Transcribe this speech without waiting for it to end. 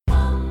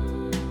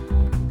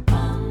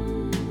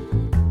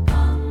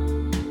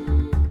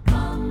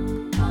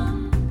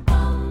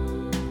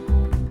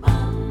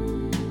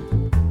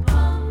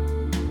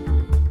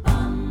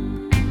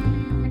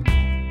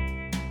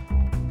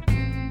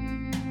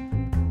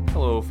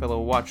Hello, fellow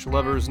watch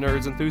lovers,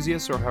 nerds,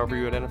 enthusiasts, or however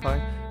you identify.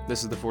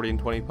 This is the 40 and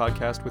 20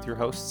 podcast with your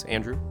hosts,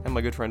 Andrew and my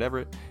good friend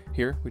Everett.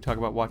 Here, we talk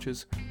about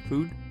watches,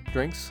 food,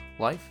 drinks,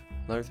 life,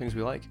 and other things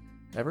we like.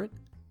 Everett,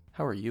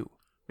 how are you?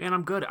 Man,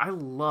 I'm good. I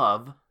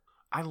love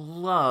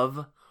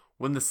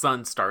when the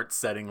sun starts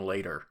setting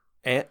later.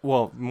 And,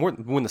 well, more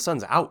when the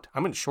sun's out.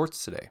 I'm in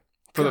shorts today.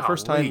 For the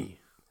first time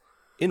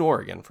in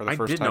Oregon. For the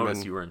first time I did notice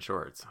in you were in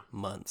shorts.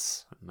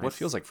 months. Nice. What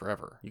feels like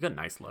forever. You got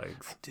nice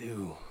legs. I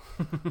do.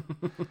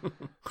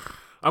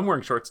 I'm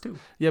wearing shorts too.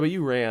 Yeah, but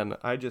you ran.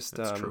 I just...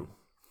 That's true.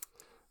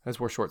 I just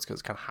wore shorts because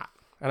it's kind of hot.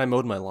 And I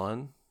mowed my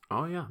lawn.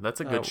 Oh, yeah. That's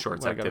a good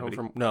shorts when activity.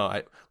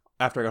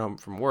 After I got home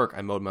from work,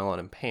 I mowed my lawn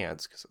in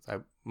pants because I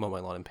mow my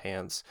lawn in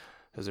pants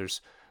because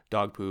there's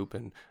dog poop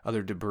and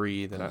other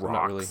debris that I'm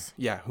not really...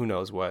 Yeah, who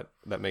knows what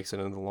that makes it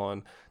into the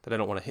lawn that I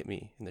don't want to hit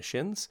me in the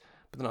shins.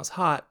 But then I was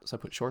hot, so I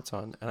put shorts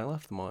on and I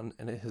left them on,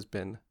 and it has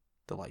been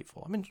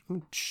delightful. I'm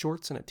in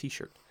shorts and a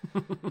t-shirt.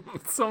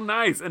 It's so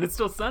nice, and it's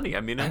still sunny.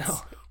 I mean,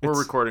 we're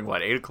recording,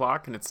 8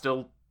 o'clock, and it's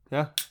still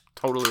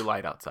totally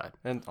light outside.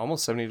 And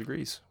almost 70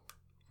 degrees.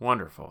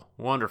 Wonderful.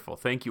 Wonderful.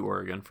 Thank you,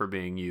 Oregon, for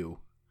being you.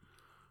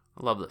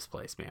 I love this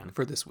place, man.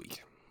 For this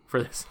week.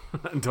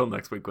 Until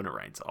next week when it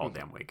rains, all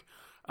damn week.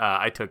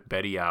 I took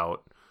Betty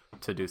out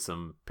to do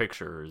some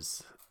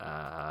pictures.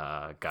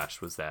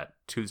 Was that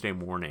Tuesday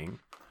morning?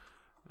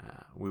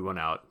 We went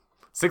out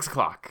 6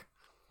 o'clock.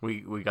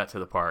 We got to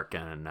the park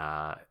and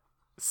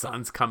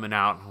sun's coming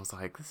out. And I was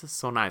like, this is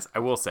so nice. I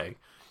will say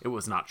it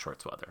was not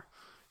shorts weather.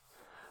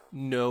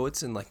 No,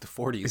 it's in like the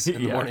 40s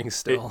in the morning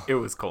still. It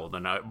was cold,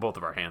 and both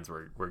of our hands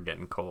were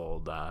getting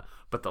cold.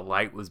 But the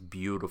light was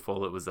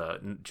beautiful. It was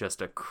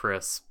just a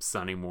crisp,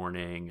 sunny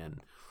morning.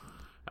 And,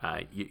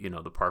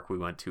 the park we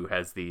went to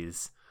has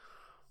these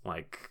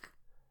like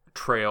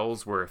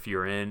trails where if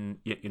you're in,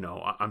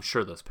 I'm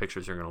sure those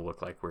pictures are going to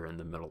look like we're in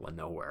the middle of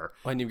nowhere.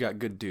 And you've got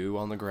good dew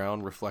on the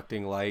ground,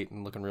 reflecting light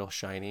and looking real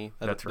shiny.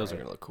 That's right. Those are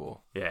going to look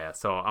cool. Yeah,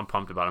 so I'm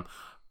pumped about them.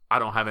 I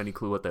don't have any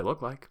clue what they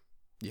look like.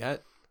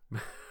 Yet.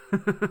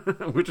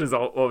 Which is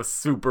all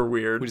super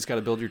weird. We just got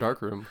to build your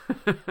dark room.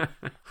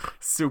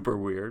 Super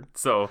weird.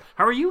 So,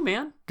 how are you,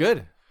 man?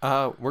 Good.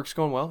 Work's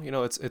going well.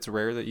 It's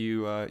rare that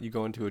you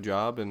go into a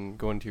job and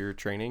go into your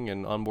training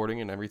and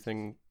onboarding and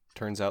everything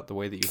turns out the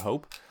way that you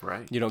hope.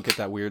 Right. You don't get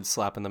that weird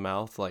slap in the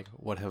mouth like,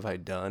 what have I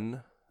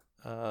done?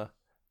 And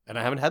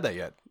I haven't had that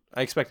yet.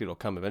 I expect it'll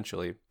come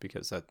eventually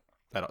because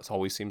that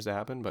always seems to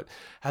happen, but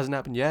hasn't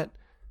happened yet.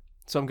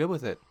 So I'm good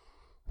with it.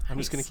 I'm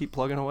just going to keep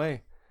plugging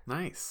away.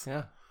 Nice.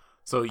 Yeah.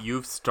 So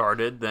you've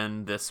started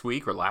then this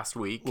week or last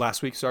week?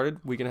 Last week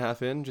started, week and a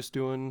half in, just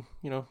doing,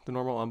 the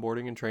normal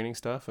onboarding and training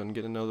stuff and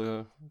getting to know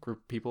the group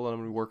of people that I'm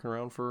going to be working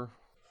around for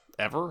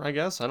ever, I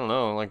guess. I don't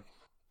know, like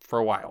for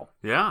a while.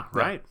 Yeah,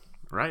 right.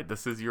 Right.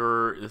 This is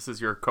your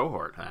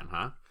cohort then,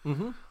 huh?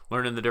 Mm-hmm.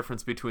 Learning the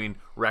difference between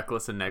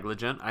reckless and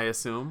negligent, I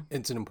assume.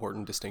 It's an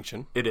important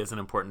distinction. It is an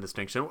important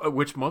distinction,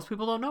 which most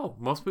people don't know.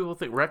 Most people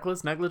think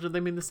reckless, negligent, they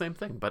mean the same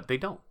thing, but they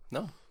don't.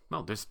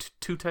 No, there's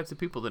two types of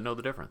people that know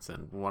the difference,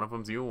 and one of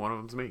them's you and one of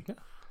them's me. Yeah.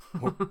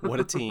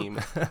 What a team.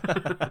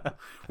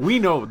 We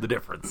know the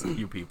difference,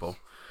 you people.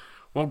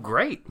 Well,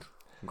 great.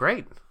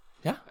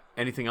 Yeah.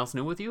 Anything else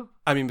new with you?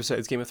 I mean,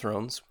 besides Game of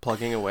Thrones,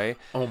 plugging away.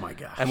 Oh my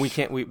gosh. And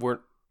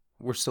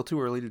we're still too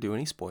early to do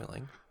any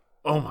spoiling.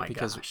 Oh my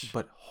gosh.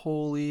 But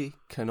holy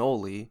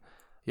cannoli.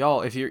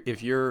 Y'all, if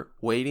you're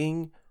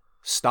waiting,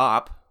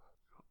 stop.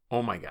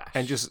 Oh my gosh.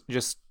 And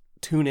just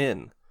tune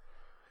in.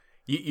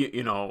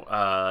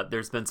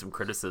 There's been some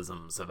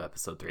criticisms of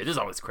episode 3. There's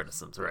always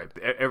criticisms, right?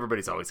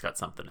 Everybody's always got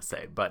something to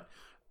say, but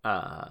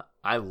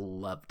I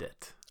loved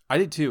it. I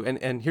did too.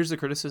 And here's the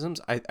criticisms.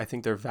 I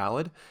think they're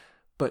valid,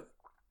 but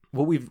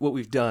what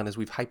we've done is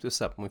we've hyped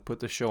this up and we've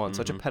put the show on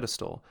such a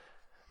pedestal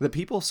that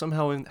people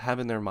somehow have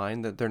in their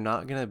mind that they're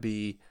not going to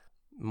be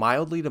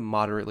mildly to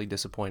moderately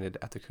disappointed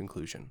at the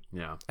conclusion.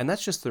 Yeah. And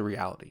that's just the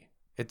reality.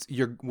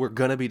 We're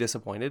going to be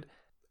disappointed.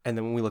 And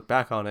then when we look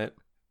back on it,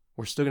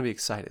 we're still going to be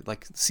excited.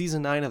 Like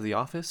season 9 of The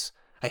Office,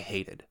 I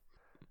hated.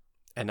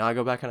 And now I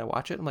go back and I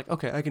watch it. I'm like,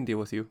 okay, I can deal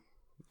with you.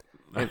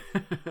 And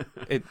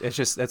it's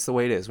just, that's the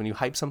way it is. When you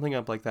hype something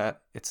up like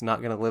that, it's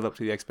not going to live up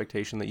to the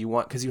expectation that you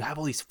want because you have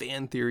all these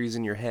fan theories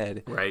in your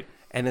head. Right.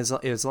 And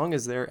as long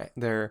as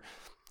they're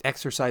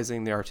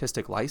exercising the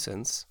artistic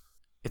license,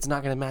 it's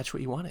not going to match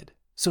what you wanted.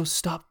 So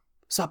stop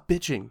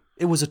bitching.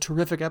 It was a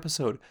terrific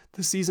episode.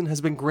 The season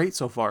has been great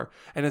so far.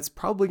 And it's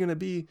probably going to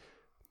be,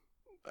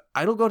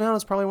 it'll go down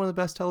as probably one of the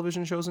best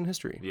television shows in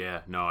history.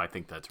 Yeah, no, I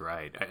think that's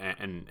right.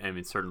 And I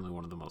mean, certainly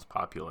one of the most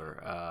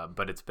popular,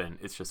 but it's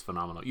just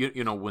phenomenal.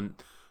 When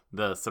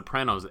The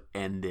Sopranos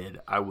ended,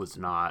 I was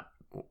not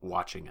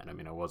watching it. I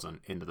mean, I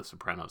wasn't into The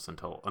Sopranos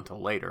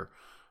until later.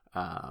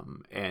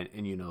 And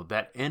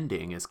that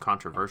ending is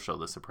controversial.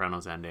 The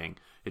Sopranos ending,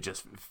 it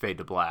just fade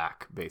to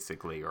black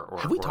basically. Or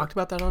have we talked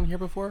about that on here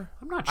before?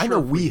 I'm not sure. I know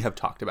we have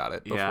talked about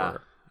it before. Yeah.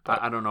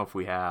 I don't know if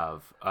we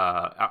have.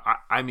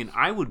 I mean,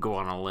 I would go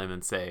on a limb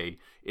and say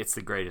it's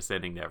the greatest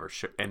ending to ever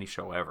any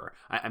show ever.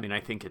 I mean, I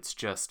think it's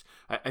just.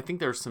 I think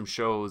there's some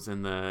shows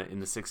in the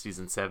 60s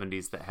and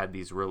 70s that had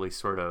these really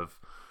sort of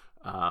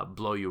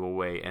blow you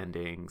away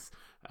endings.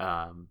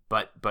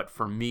 But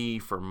for me,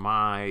 for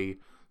my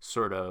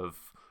sort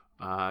of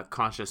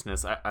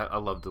consciousness, I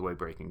love the way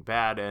Breaking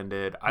Bad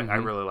ended. I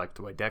really like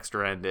the way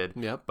Dexter ended.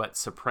 Yep. But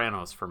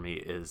Sopranos for me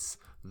is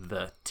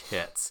the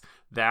tits.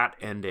 That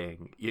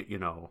ending, you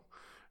know,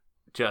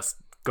 just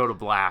go to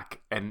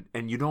black and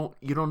you don't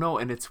know,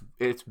 and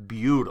it's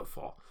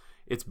beautiful.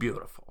 It's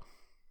beautiful.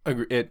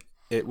 Agree.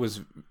 It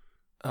was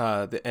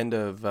the end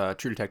of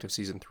True Detective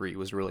season 3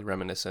 was really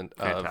reminiscent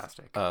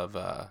of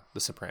the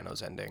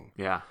Sopranos ending.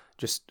 Yeah.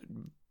 Just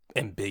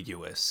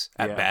ambiguous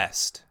at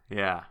best.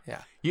 Yeah.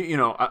 Yeah. You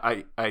know,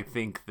 I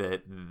think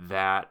that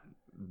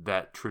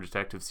True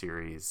Detective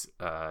series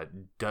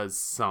does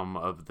some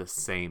of the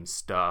same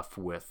stuff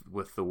with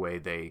the way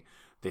they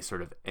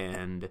sort of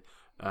end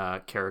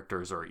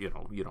characters, or you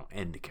don't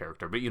end a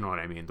character, but you know what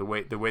I mean, the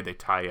way they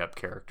tie up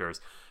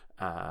characters.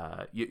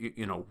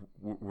 You know,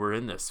 we're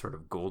in this sort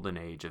of golden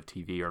age of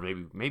TV, or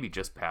maybe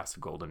just past the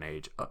golden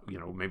age. You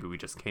know, maybe we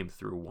just came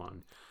through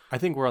one. I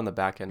think we're on the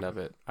back end of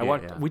it.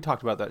 We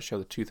talked about that show,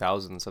 the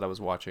 2000s, that I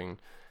was watching.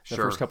 The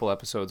first couple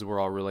episodes were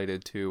all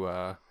related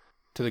to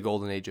the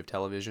golden age of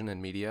television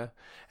and media,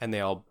 and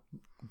they all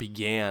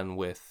began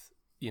with,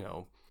 you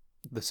know,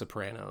 The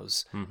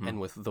Sopranos and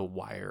with The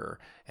Wire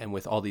and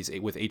with all these,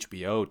 with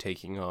HBO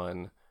taking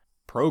on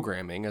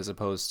programming as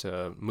opposed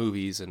to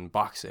movies and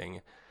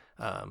boxing,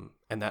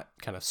 and that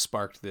kind of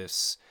sparked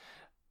this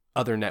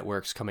other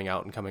networks coming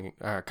out and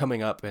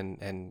coming up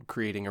and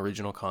creating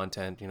original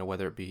content, you know,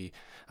 whether it be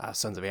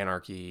Sons of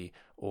Anarchy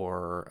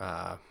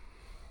or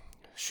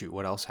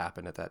what else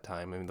happened at that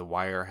time? I mean, The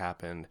Wire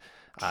happened.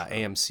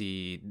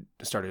 AMC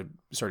started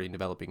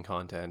developing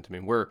content. I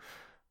mean, we're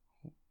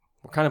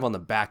kind of on the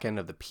back end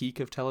of the peak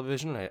of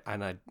television,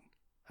 and I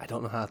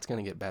don't know how it's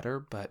going to get better,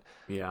 but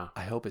yeah,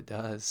 I hope it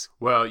does.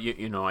 Well,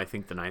 you know, I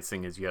think the nice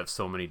thing is you have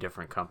so many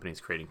different companies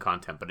creating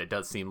content, but it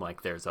does seem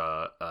like there's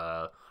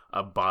a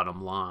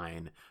bottom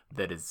line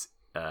that is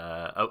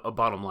a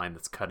bottom line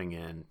that's cutting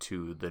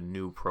into the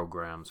new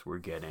programs we're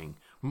getting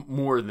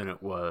more than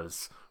it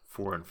was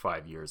 4 and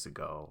 5 years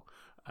ago.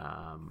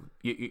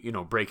 You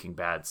know, Breaking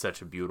Bad,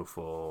 such a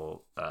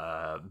beautiful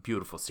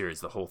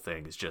series. The whole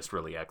thing is just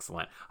really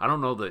excellent. I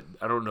don't know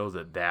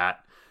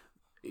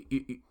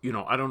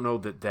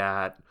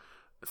that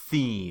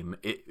theme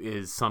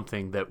is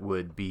something that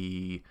would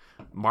be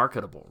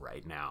marketable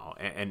right now,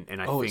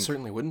 and I think it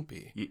certainly wouldn't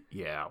be.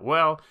 Yeah,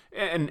 well,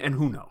 and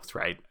who knows,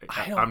 right?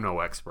 I'm no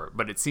expert,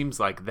 but it seems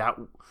like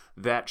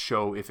that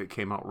show, if it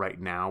came out right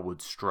now,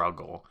 would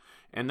struggle,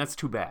 and that's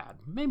too bad.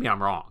 Maybe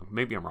I'm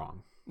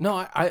wrong.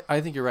 No,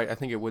 I think you're right. I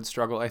think it would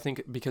struggle. I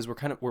think because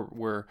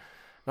we're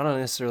not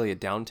necessarily a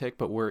downtick,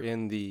 but we're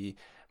in the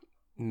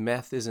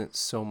meth isn't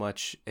so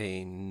much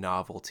a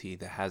novelty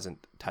that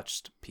hasn't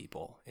touched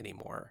people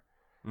anymore.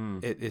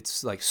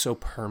 It's like so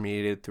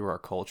permeated through our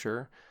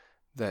culture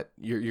that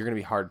you're going to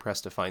be hard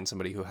pressed to find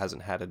somebody who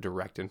hasn't had a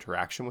direct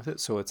interaction with it.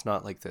 So it's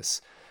not like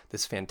this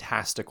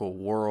fantastical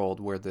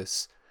world where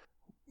this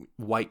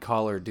white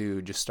collar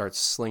dude just starts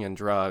slinging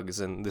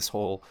drugs and this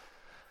whole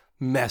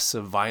mess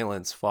of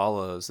violence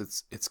follows.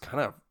 It's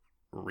kind of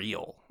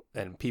real,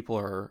 and people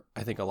are,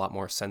 I think, a lot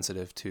more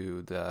sensitive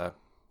to the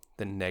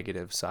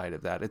negative side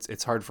of that.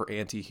 It's hard for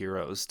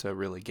anti-heroes to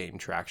really gain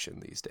traction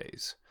these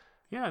days.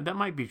 Yeah, that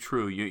might be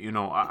true. You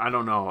know, I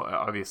don't know.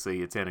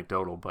 Obviously, it's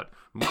anecdotal, but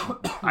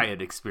I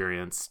had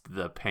experienced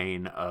the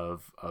pain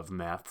of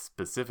meth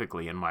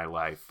specifically in my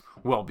life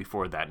well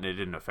before that, and it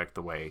didn't affect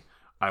the way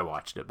I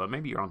watched it. But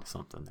maybe you're onto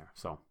something there.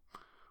 So,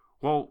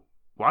 well,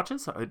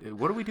 watches?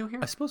 What do we do here?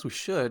 I suppose we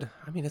should.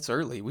 I mean, it's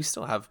early. We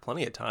still have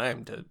plenty of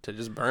time to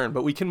just burn,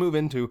 but we can move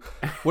into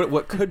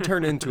what could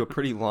turn into a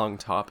pretty long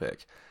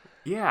topic.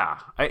 Yeah,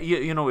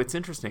 you know, it's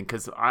interesting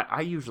because I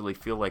usually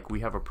feel like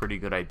we have a pretty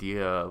good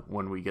idea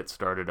when we get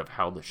started of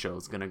how the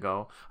show's going to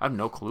go. I have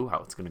no clue how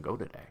it's going to go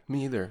today.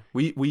 Me either.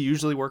 We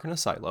usually work in a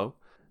silo,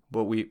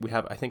 but we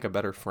have, I think, a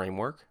better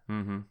framework,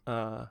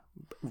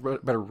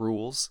 better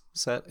rules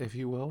set, if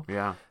you will.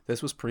 Yeah.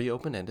 This was pretty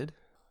open-ended.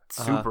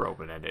 Super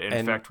open-ended.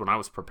 In fact, when I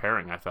was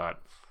preparing, I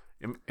thought,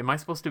 am I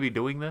supposed to be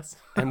doing this?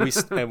 and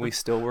we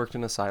still worked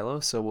in a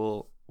silo,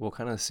 so we'll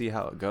kind of see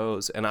how it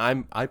goes. And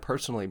I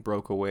personally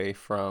broke away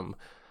from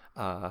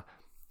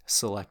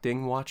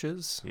selecting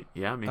watches.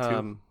 Yeah, me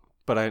too.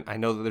 But I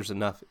know that there's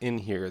enough in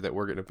here that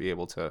we're going to be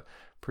able to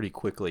pretty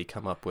quickly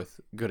come up with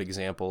good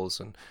examples.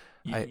 And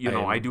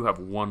I do have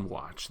one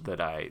watch that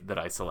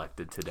I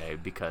selected today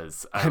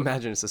because I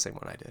imagine it's the same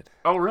one I did.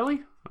 Oh,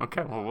 really?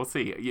 Okay, well, we'll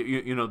see.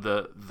 You know,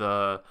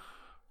 the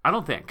I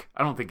don't think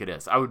it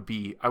is. I would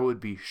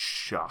be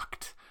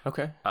shocked.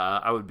 Okay.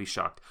 I would be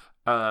shocked.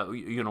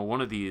 You know,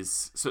 one of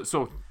these.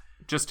 So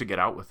just to get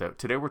out with it,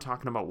 today we're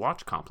talking about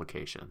watch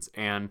complications,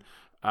 and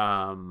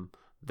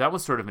that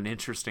was sort of an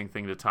interesting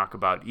thing to talk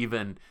about.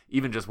 Even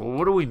just, well,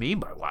 what do we mean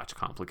by watch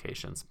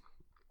complications?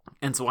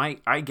 And so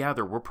I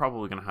gather we're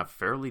probably going to have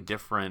fairly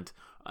different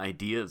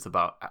ideas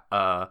about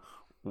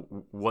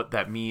what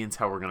that means,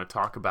 how we're going to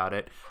talk about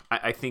it.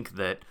 I think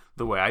that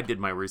the way I did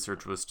my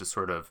research was to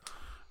sort of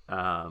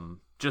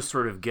just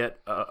sort of get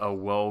a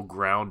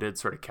well-grounded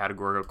sort of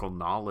categorical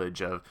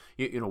knowledge of,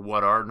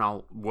 what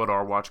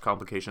are watch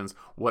complications,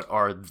 what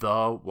are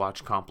the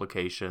watch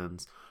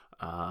complications,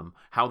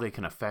 how they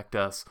can affect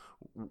us,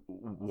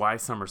 why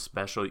some are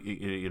special,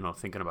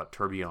 thinking about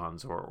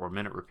tourbillons or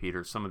minute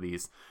repeaters, some of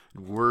these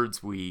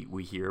words we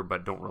hear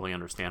but don't really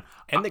understand.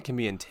 And that can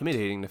be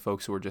intimidating to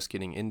folks who are just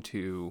getting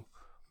into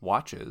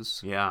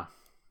watches. Yeah.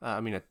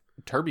 A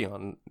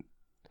tourbillon,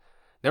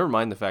 never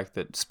mind the fact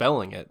that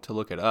spelling it to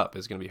look it up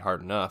is going to be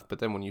hard enough, but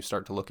then when you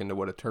start to look into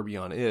what a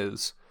tourbillon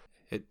is,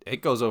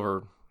 it goes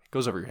over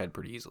your head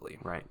pretty easily.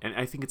 Right. And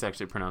I think it's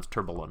actually pronounced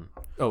tourbillon.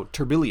 Oh,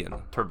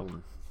 tourbillon.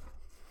 Tourbillon.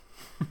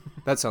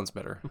 That sounds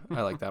better.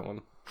 I like that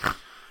one.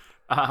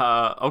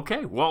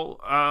 Okay. Well,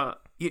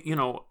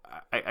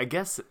 I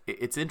guess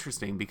it's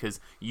interesting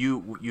because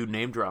you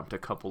name dropped a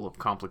couple of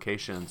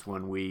complications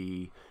when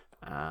we're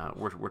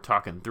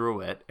talking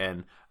through it,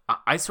 and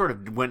I sort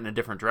of went in a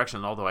different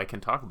direction. Although I can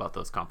talk about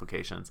those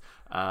complications,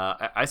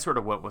 I sort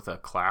of went with a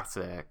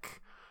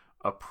classic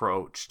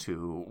approach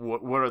to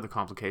what are the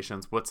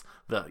complications, what's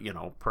the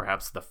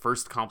perhaps the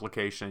first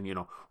complication,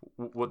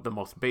 what the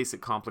most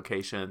basic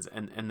complications,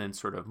 and then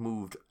sort of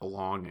moved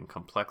along in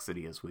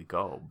complexity as we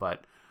go.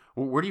 But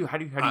how do you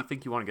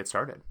think you want to get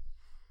started?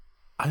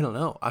 I don't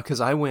know,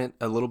 because I went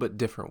a little bit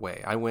different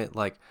way. I went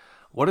like,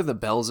 what are the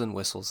bells and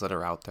whistles that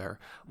are out there?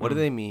 What do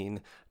they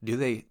mean?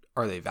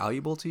 Are they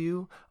valuable to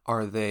you?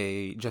 Are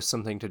they just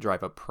something to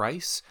drive up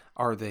price?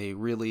 Are they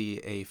really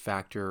a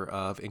factor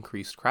of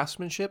increased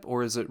craftsmanship?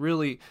 Or is it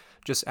really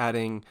just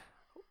adding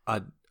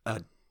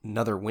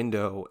another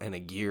window and a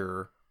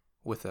gear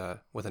with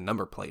a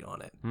number plate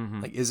on it?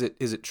 Mm-hmm. Like, is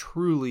it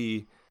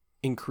truly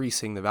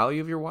increasing the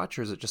value of your watch,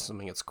 or is it just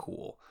something that's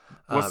cool?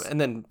 And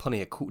then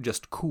plenty of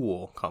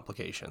cool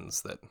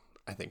complications that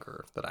I think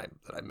that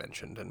I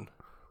mentioned and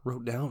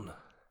wrote down.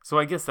 So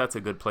I guess that's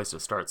a good place to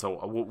start. So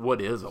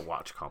what is a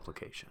watch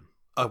complication?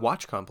 A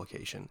watch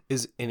complication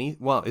is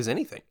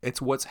anything.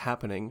 It's what's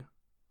happening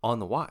on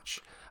the watch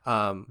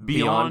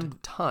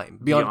beyond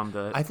time.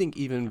 I think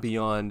even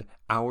beyond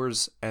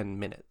hours and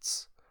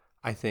minutes.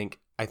 I think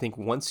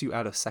once you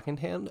add a second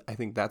hand, I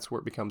think that's where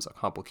it becomes a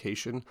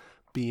complication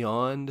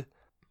beyond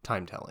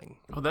time telling.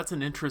 Oh, that's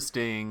an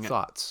interesting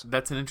thoughts.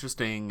 That's an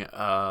interesting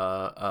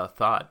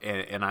thought,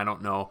 and I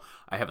don't know.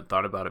 I haven't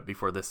thought about it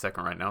before this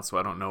second right now, so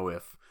I don't know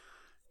if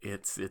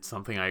it's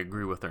something I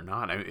agree with or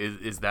not. I mean,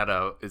 is that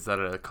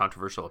a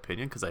controversial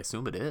opinion? Because I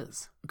assume it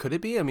is. Could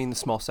it be? I mean,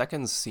 small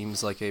seconds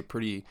seems like a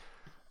pretty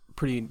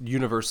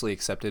universally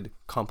accepted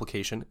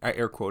complication. I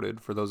air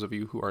quoted for those of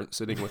you who aren't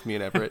sitting with me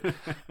in Everett.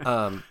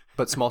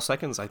 But small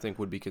seconds, I think,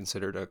 would be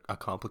considered a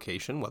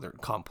complication, whether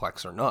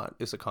complex or not,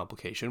 is a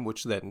complication,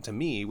 which then to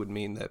me would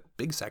mean that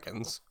big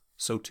seconds,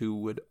 so too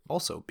would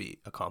also be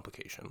a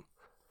complication.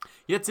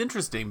 Yeah, it's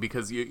interesting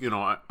because,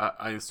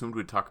 I assumed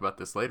we'd talk about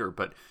this later,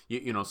 but,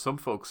 some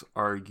folks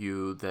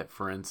argue that,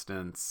 for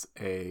instance,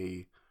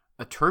 a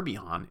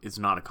tourbillon is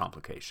not a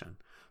complication,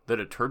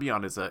 that a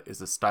tourbillon is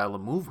a style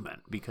of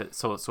movement, because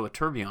so a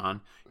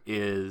tourbillon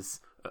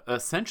is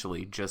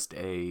essentially just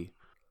a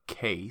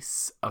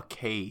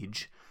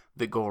cage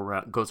that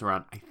goes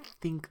around, I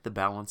think, the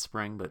balance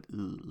spring, but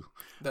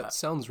that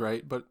sounds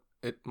right, but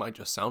it might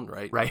just sound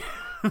right. Right.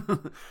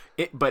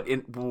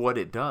 What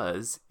it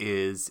does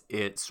is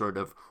it sort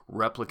of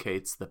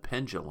replicates the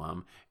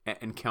pendulum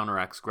and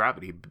counteracts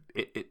gravity.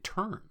 It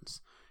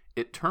turns.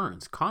 It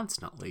turns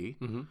constantly.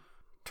 Mm-hmm.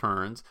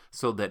 Turns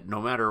so that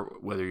no matter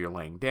whether you're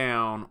laying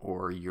down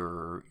or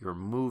you're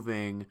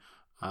moving,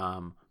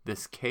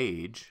 this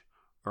cage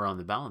around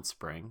the balance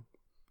spring,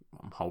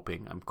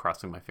 I'm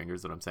crossing my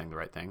fingers that I'm saying the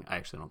right thing, I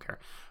actually don't care,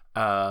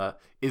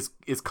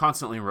 is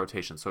constantly in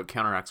rotation, so it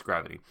counteracts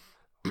gravity.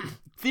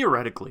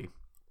 Theoretically,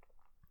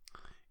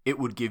 it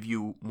would give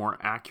you more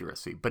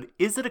accuracy, but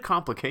is it a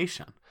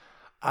complication?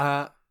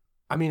 I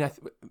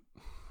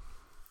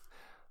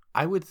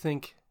would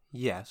think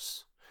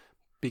yes,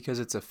 because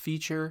it's a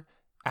feature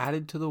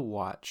added to the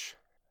watch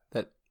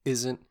that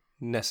isn't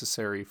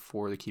necessary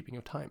for the keeping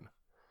of time.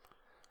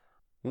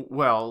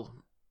 Well,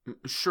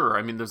 sure.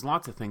 I mean, there's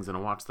lots of things in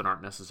a watch that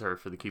aren't necessary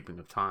for the keeping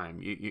of time.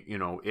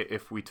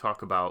 If we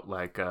talk about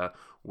like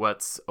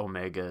what's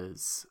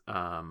Omega's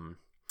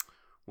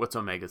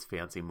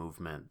fancy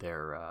movement?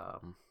 Their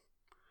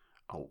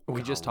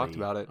we just talked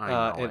about it.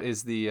 It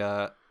is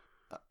the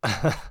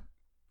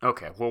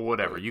Okay, well,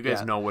 whatever. You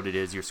guys know what it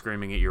is. You're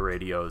screaming at your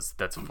radios.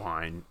 That's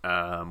fine.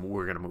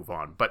 We're going to move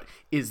on. But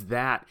is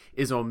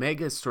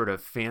Omega's sort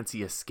of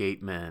fancy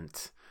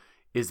escapement,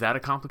 is that a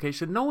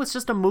complication? No, it's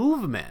just a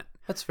movement.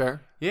 That's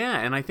fair. Yeah,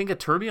 and I think a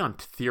tourbillon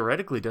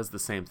theoretically does the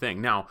same thing.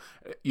 Now,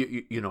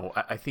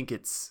 I think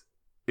it's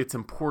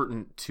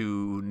important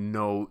to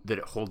know that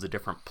it holds a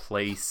different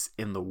place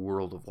in the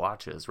world of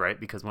watches, right?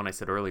 Because when I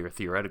said earlier,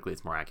 theoretically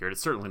it's more accurate,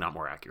 it's certainly not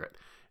more accurate.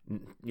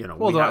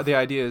 The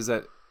idea is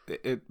that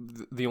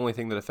the only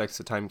thing that affects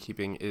the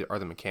timekeeping are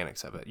the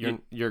mechanics of it.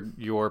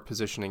 Your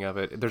positioning of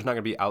it. There's not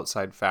going to be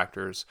outside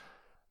factors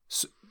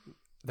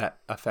that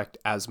affect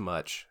as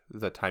much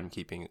the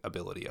timekeeping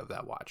ability of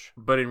that watch.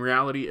 But in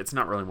reality, it's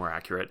not really more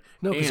accurate.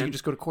 No, because you can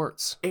just go to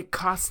quartz. It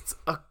costs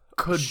a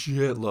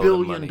Shitload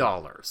billion of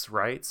dollars,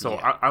 right? So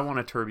Yeah. I want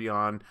a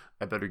Tourbillon.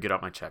 I better get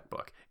out my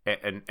checkbook.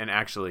 And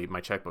actually, my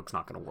checkbook's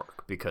not going to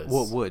work because...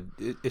 Well, it would.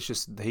 It's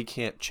just they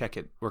can't check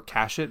it or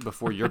cash it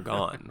before you're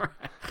gone.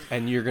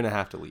 And you're going to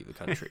have to leave the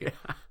country.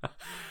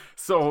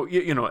 So,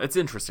 it's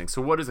interesting.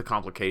 So what is a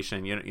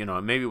complication?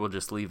 Maybe we'll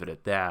just leave it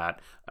at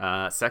that.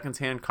 Seconds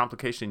hand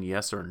complication,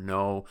 yes or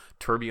no.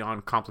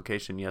 Tourbillon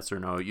complication, yes or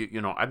no.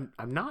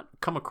 I've not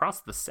come across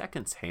the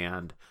seconds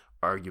hand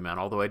argument,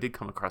 although I did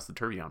come across the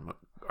Tourbillon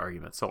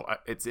argument. So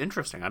it's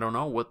interesting. I don't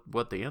know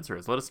what the answer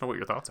is. Let us know what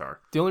your thoughts are.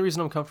 The only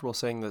reason I'm comfortable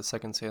saying that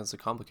seconds hand is a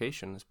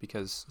complication is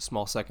because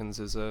small seconds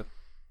is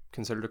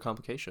considered a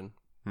complication,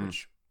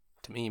 which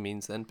to me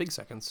means then big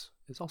seconds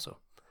is also.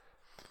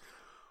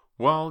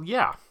 Well,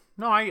 yeah.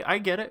 No, I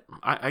get it.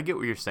 I get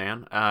what you're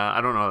saying. I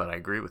don't know that I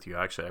agree with you.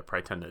 Actually, I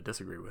probably tend to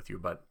disagree with you,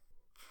 but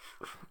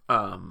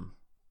I'm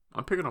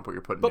picking up what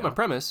you're putting down. But my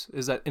premise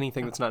is that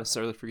anything that's not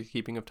necessarily for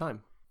keeping of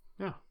time.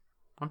 Yeah,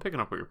 I'm picking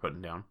up what you're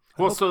putting down.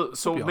 Well,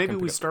 so maybe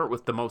we start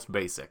with the most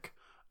basic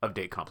of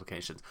date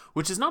complications,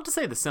 which is not to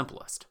say the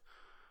simplest.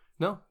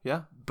 No,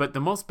 yeah. But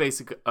the most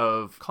basic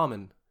of...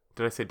 Common.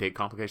 Did I say date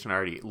complication? I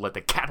already let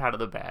the cat out of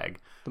the bag.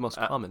 The most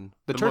common.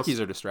 The turkeys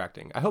are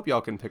distracting. I hope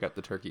y'all can pick up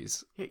the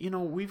turkeys. Yeah,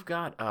 we've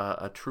got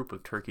a troop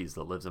of turkeys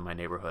that lives in my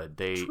neighborhood.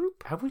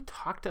 Have we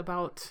talked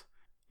about...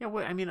 Yeah,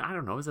 I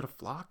don't know. Is it a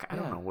flock? I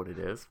don't know what it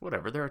is.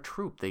 Whatever. They're a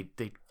troop.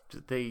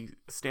 They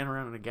stand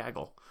around in a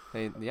gaggle.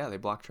 They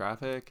block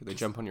traffic. They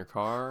jump on your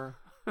car.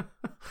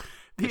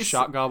 They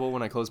shot gobble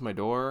when I close my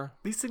door.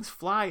 These things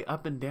fly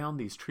up and down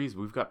these trees.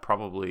 We've got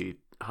probably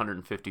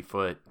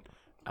 150-foot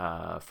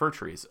fir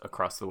trees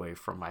across the way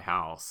from my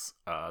house.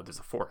 There's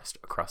a forest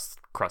across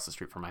the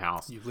street from my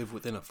house. You live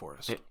within a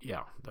forest.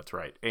 Yeah, that's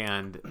right.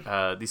 And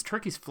these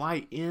turkeys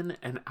fly in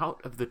and out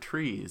of the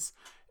trees,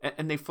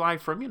 and they fly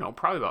from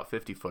probably about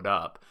 50 foot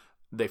up.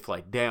 They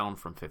fly down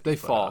from 50 They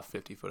foot fall up.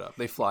 50 foot up.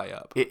 They fly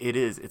up.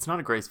 It's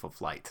not a graceful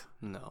flight.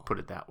 No. Put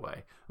it that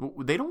way.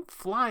 They don't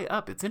fly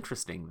up. It's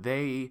interesting.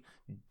 They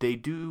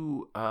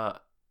do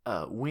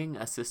wing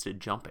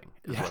assisted jumping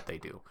is what they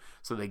do.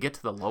 So they get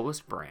to the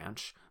lowest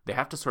branch. They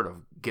have to sort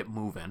of get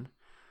moving.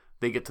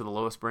 They get to the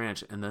lowest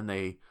branch, and then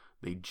they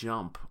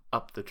jump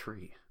up the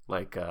tree.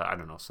 Like, I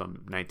don't know,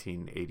 some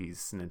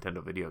 1980s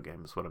Nintendo video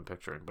game is what I'm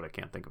picturing, but I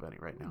can't think of any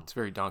right now. It's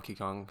very Donkey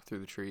Kong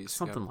through the trees.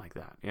 Something like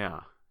that,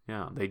 yeah.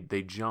 Yeah,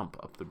 they jump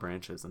up the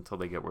branches until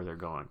they get where they're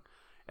going.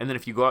 And then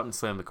if you go out and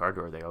slam the car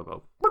door, they all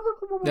go...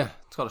 Yeah,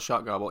 it's called a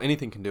shot gobble.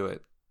 Anything can do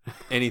it.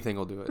 Anything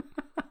will do it.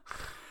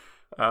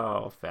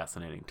 Oh,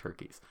 fascinating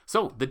turkeys.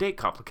 So, the date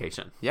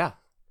complication. Yeah,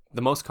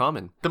 the most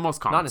common. The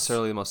most common. Not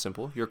necessarily the most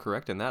simple. You're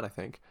correct in that, I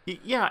think.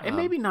 Yeah, and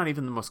maybe not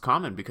even the most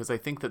common, because I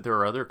think that there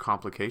are other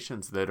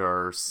complications that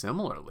are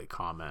similarly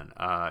common.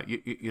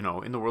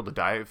 In the world of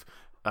dive...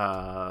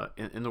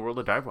 in the world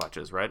of dive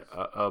watches, right?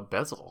 A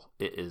bezel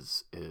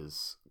is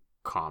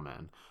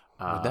common.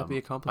 Would that be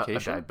a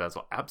complication? A dive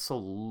bezel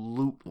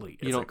absolutely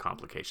is a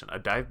complication. A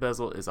dive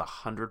bezel is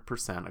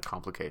 100% a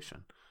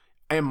complication,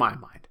 in my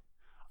mind.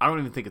 I don't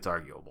even think it's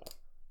arguable.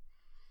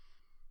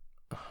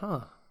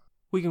 Huh.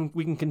 We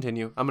can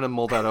continue. I'm gonna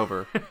mull that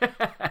over.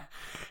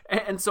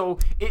 And so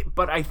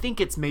but I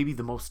think it's maybe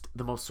the most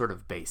sort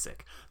of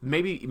basic,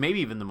 maybe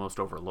even the most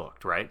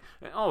overlooked, right?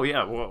 Oh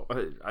yeah, well,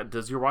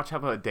 does your watch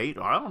have a date?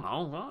 I don't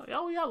know. Well,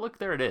 oh yeah, look,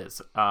 there it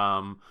is.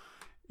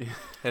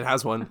 It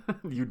has one.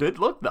 You did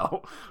look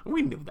though.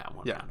 We knew that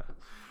one.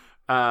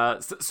 Yeah.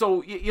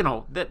 So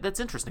that's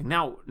interesting.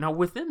 Now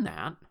within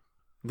that,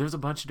 there's a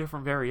bunch of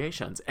different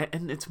variations,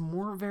 and it's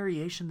more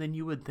variation than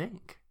you would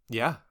think.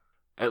 Yeah.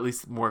 At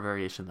least more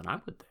variation than I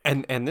would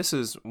think. And this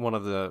is one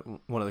of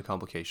the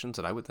complications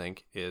that I would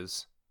think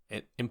is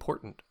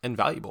important and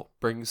valuable.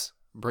 Brings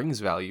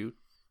value,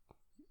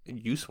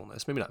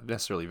 usefulness. Maybe not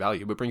necessarily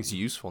value, but brings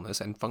usefulness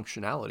and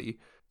functionality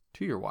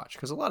to your watch.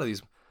 Because a lot of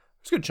these,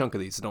 there's a good chunk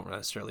of these that don't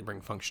necessarily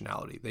bring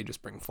functionality. They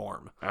just bring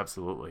form.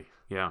 Absolutely.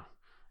 Yeah.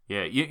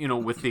 Yeah.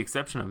 With the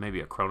exception of maybe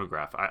a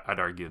chronograph, I'd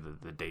argue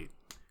that the date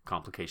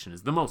complication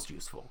is the most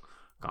useful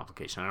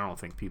complication. I don't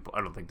think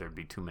there'd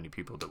be too many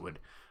people that would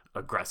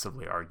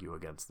aggressively argue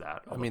against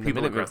that. I mean, the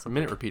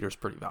minute repeater is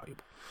pretty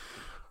valuable.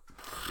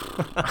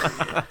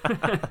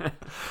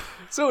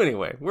 So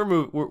anyway,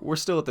 we're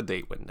still at the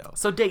date window.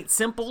 So date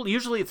simple,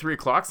 usually at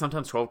 3:00,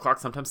 sometimes 12:00,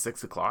 sometimes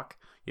 6:00.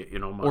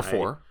 Or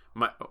 4.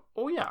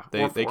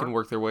 They can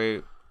work their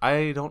way.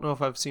 I don't know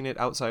if I've seen it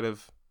outside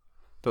of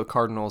the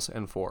Cardinals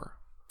and 4.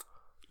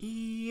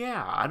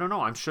 Yeah, I don't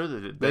know. I'm sure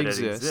that it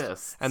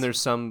exists. And there's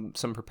some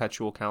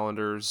perpetual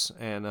calendars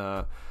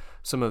and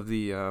some of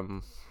the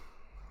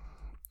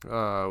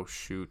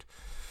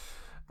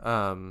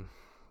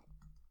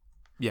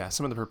yeah,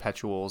 some of the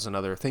perpetuals and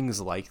other things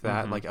like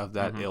that, like of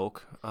that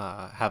ilk,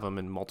 have them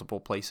in multiple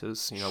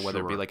places. You know, whether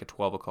it be Sure. like a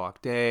 12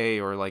 o'clock day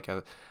or like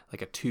a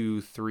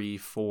 2, 3,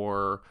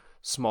 4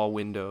 small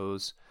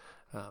windows.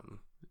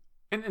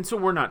 And so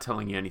we're not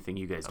telling you anything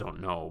you guys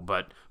don't know,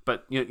 but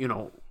you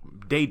know,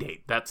 day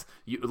date. That's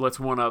let's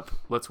one up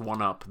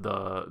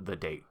the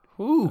date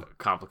Ooh,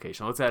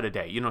 complication. Let's add a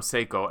day. You know,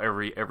 Seiko,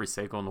 every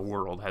Seiko in the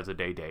world has a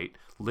day date.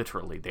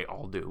 Literally, they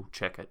all do.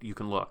 Check it. You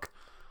can look.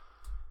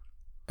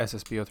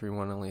 SSB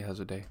 031 only has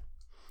a day.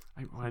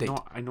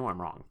 I know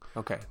I'm wrong.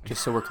 Okay,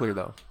 just so we're clear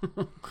though.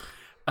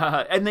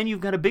 And then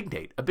you've got a big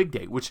date,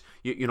 which,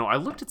 you know, I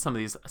looked at some of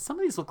these. Some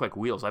of these look like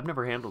wheels. I've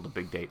never handled a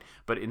big date,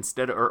 but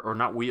instead, or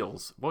not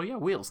wheels. Well, yeah,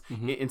 wheels.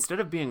 Instead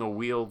of being a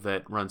wheel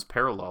that runs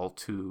parallel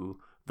to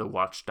the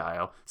watch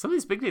dial, some of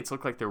these big dates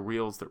look like they're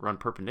wheels that run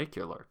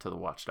perpendicular to the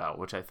watch dial,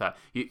 which I thought,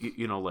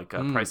 you know, like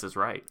Price is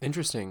Right.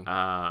 Interesting.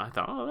 I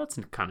thought, oh, that's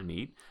kind of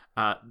neat.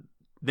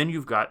 Then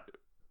you've got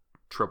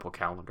triple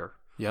calendar,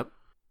 Yep.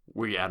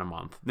 where you add a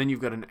month. Then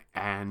you've got an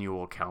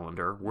annual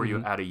calendar where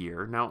you add a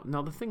year. Now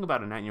the thing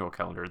about an annual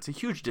calendar, it's a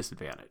huge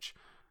disadvantage.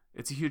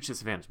 It's a huge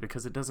disadvantage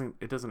because it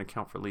doesn't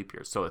account for leap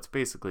years. So it's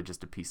basically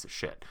just a piece of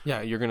shit.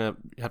 Yeah, you're gonna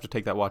have to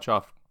take that watch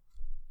off,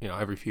 you know,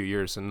 every few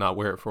years and not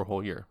wear it for a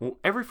whole year. Well,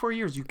 every 4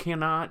 years you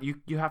cannot.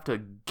 You have to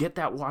get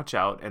that watch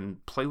out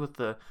and play with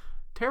the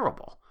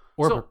terrible.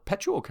 Or So- a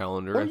perpetual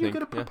calendar. Or I you think.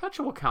 get a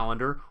perpetual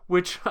calendar,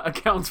 which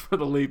accounts for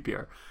the leap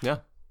year. Yeah.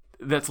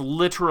 That's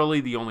literally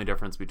the only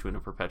difference between a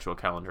perpetual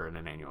calendar and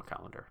an annual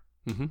calendar,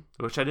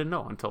 which I didn't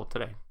know until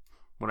today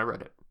when I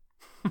read it.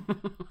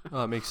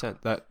 Oh, it makes sense.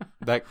 That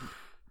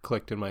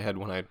clicked in my head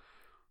when I.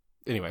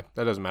 Anyway,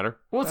 that doesn't matter.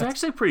 Well, it's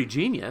actually pretty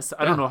genius.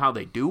 I don't know how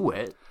they do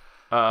it,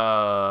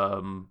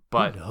 Who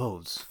but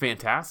knows?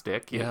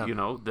 fantastic. Yeah. You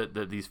know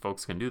that these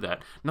folks can do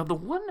that. Now, the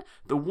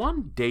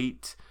one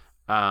date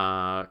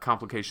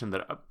complication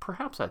that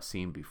perhaps I've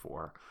seen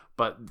before,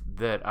 but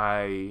that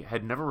I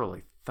had never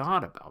really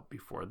thought about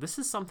before. This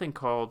is something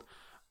called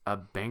a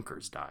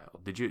banker's dial.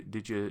 Did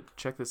you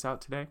check this out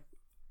today?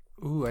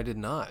 Ooh, I did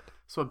not.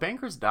 So a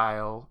banker's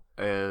dial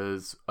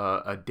is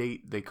a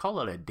date. They call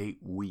it a date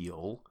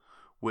wheel,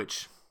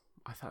 which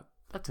I thought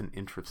that's an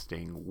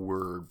interesting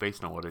word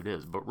based on what it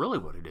is. But really,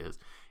 what it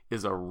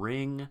is a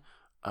ring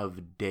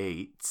of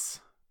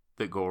dates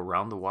that go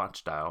around the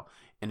watch dial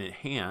and a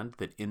hand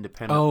that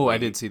independently. Oh, I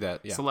did see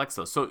that. Yeah. Selects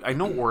those. So I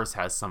know Oris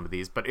has some of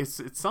these, but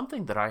it's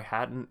something that I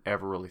hadn't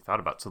ever really thought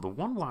about. So the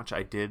one watch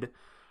I did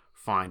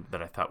find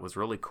that I thought was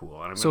really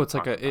cool, and I'm So gonna it's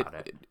like talk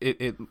about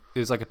it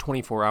is like a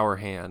 24-hour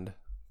hand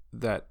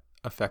that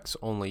affects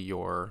only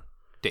your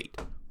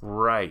date.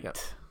 Right. Yep.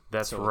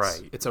 That's So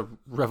right. It's a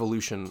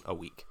revolution a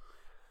week.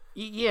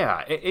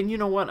 Yeah, and you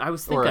know what? I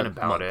was Or thinking a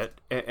about month.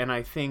 it, and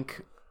I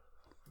think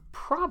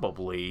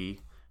probably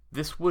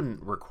this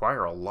wouldn't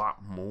require a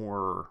lot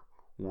more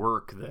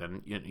work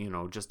than you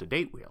know just a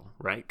date wheel,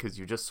 right? Because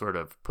you just sort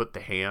of put the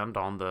hand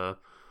on the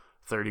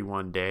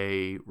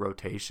 31-day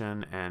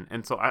rotation,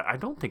 and so I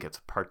don't think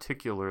it's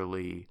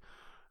particularly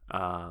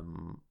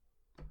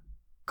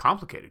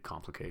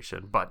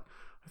complication, but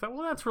I thought,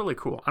 well, that's really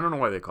cool. I don't know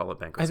why they call it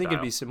banker's I think it'd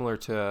dial. be similar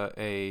to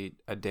a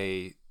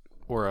day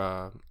or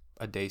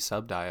a day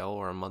subdial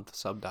or a month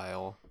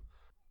subdial.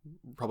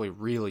 Probably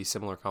really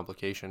similar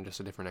complication, just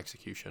a different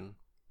execution.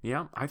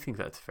 Yeah, I think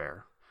that's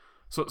fair.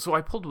 So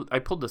I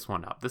pulled this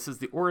one up. This is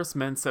the Oris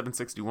Men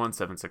 761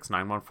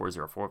 769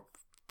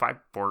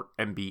 140454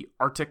 MB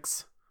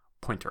Arctics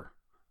pointer.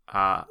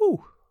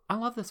 Ooh. I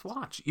love this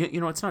watch.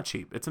 You know, it's not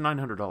cheap. It's a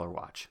 $900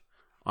 watch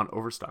on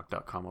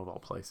Overstock.com of all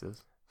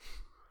places.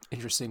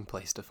 Interesting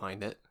place to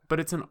find it. But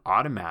it's an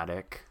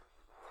automatic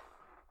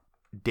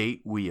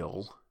date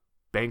wheel,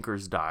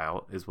 banker's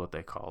dial is what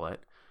they call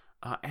it,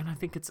 and I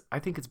think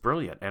it's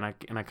brilliant, and I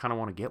kind of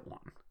want to get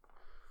one.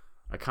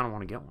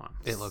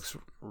 It looks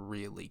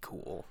really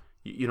cool.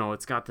 You know,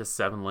 it's got this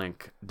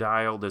 7-link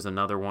dial. There's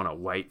another one, a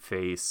white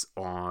face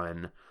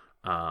on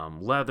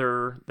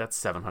leather. That's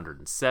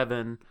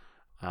 707.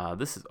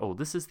 This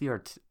is the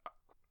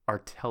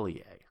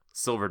Artelier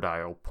silver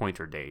dial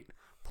pointer date.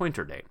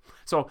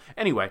 So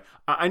anyway,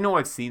 I know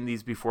I've seen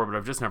these before, but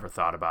I've just never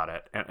thought about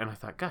it. And I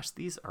thought, gosh,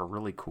 these are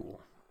really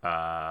cool.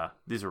 So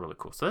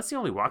that's the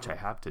only watch I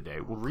have today.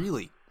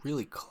 Really,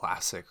 really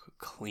classic,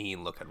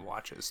 clean looking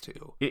watches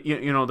too.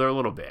 You know, they're a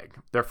little big.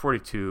 They're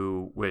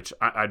 42, which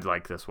I'd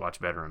like this watch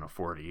better than a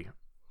 40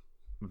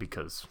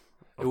 because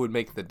It would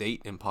make the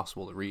date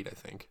impossible to read, I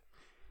think.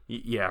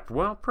 yeah,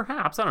 well,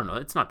 perhaps. I don't know.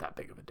 It's not that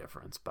big of a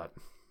difference, but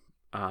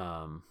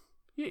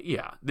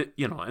yeah,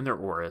 you know, and they're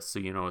Oris, so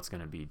you know it's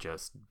going to be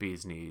just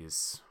bee's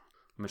knees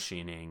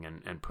machining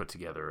and put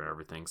together and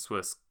everything.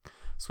 Swiss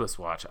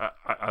watch.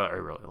 I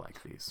really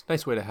like these.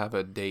 Nice way to have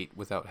a date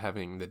without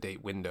having the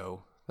date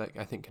window. That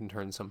I think can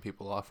turn some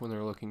people off when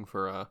they're looking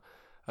for a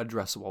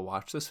dressable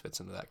watch. This fits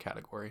into that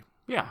category.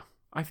 Yeah,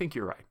 I think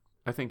you're right.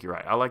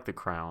 I like the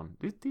crown.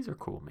 These are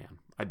cool, man.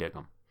 I dig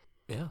them.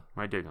 Yeah,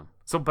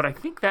 So, but I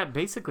think that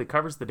basically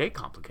covers the date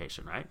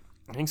complication, right?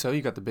 I think so.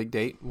 You got the big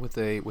date with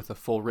a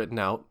full written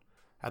out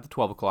at the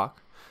 12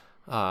 o'clock.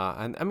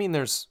 And I mean,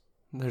 there's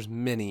There's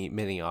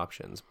many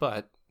options,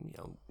 but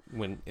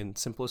when in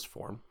simplest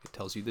form, it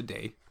tells you the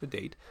day, the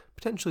date,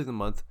 potentially the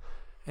month,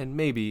 and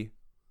maybe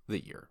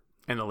the year.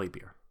 And the leap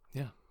year.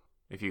 Yeah.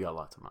 If you got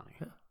lots of money.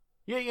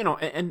 Yeah,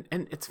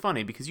 and it's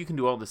funny because you can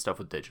do all this stuff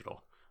with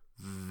digital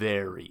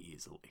very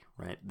easily,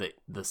 right?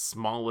 The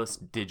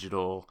smallest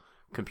digital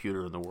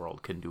computer in the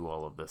world can do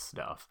all of this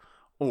stuff.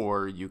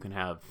 Or you can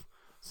have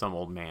some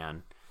old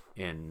man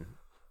in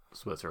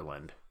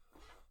Switzerland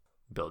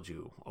build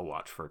you a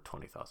watch for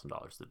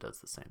 $20,000 that does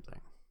the same thing.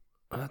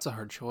 That's a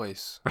hard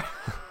choice.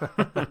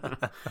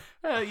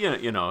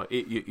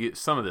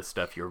 Some of this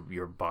stuff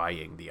you're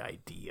buying the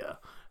idea,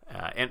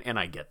 and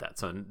I get that.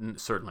 So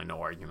certainly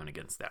no argument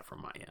against that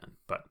from my end.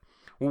 But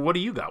what do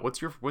you got?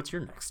 What's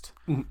your next?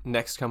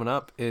 Next coming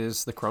up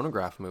is the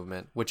chronograph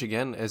movement, which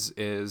again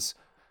is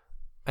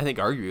I think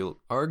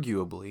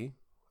arguably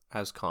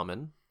as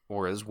common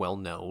or as well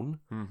known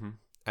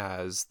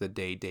as the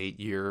day, date,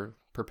 year,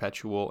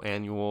 perpetual,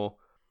 annual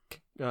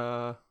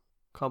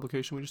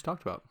complication we just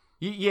talked about.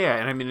 Yeah,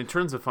 and I mean, in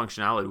terms of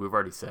functionality, we've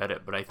already said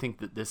it, but I think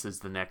that this is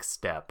the next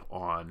step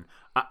on,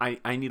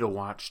 I need a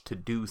watch to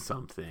do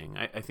something.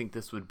 I think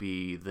this would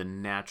be the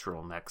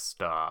natural next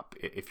stop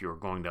if you were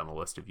going down the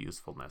list of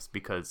usefulness,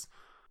 because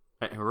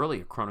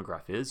really a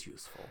chronograph is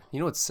useful. You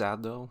know what's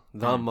sad, though?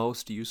 The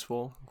most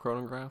useful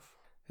chronograph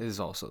is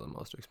also the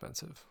most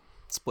expensive.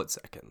 Split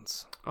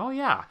seconds. Oh,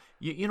 yeah.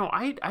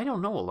 I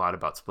don't know a lot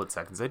about split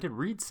seconds. I did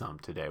read some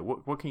today.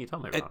 What can you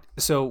tell me about?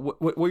 So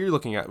what you're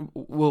looking at,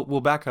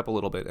 we'll back up a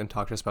little bit and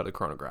talk just about the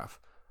chronograph.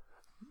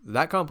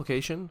 That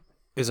complication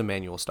is a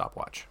manual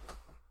stopwatch.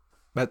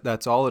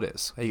 That's all it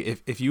is.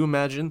 If you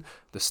imagine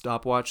the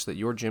stopwatch that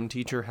your gym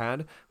teacher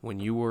had when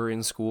you were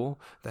in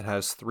school that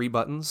has 3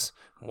 buttons,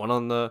 one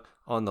on the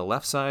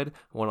left side,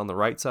 one on the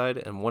right side,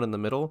 and one in the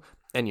middle,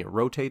 and you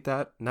rotate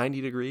that 90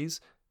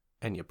 degrees,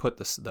 and you put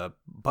the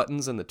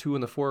buttons in the 2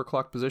 and the 4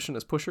 o'clock position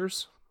as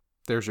pushers,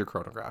 there's your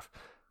chronograph.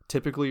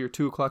 Typically, your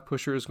 2 o'clock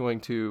pusher is going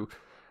to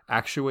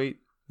actuate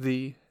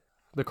the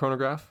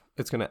chronograph.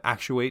 It's going to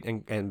actuate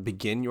and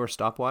begin your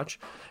stopwatch.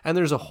 And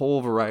there's a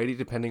whole variety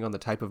depending on the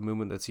type of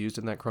movement that's used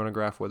in that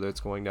chronograph, whether it's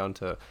going down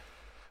to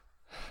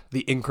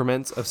the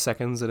increments of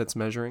seconds that it's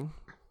measuring.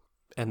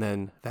 And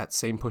then that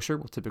same pusher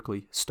will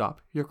typically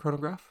stop your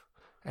chronograph,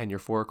 and your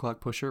 4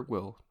 o'clock pusher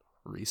will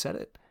reset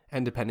it.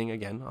 And depending,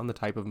 again, on the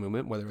type of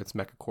movement, whether it's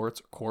mecha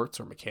quartz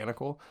or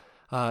mechanical,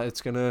 it's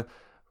going to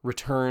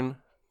return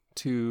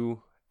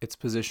to its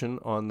position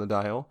on the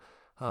dial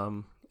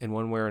in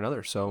one way or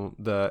another. So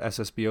the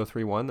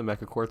SSB031, the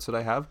mecha quartz that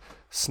I have,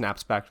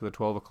 snaps back to the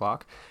 12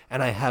 o'clock.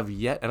 And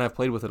I've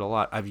played with it a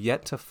lot, I've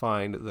yet to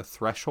find the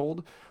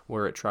threshold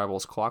where it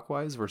travels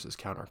clockwise versus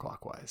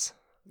counterclockwise.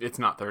 It's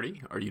not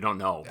 30? Or you don't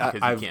know?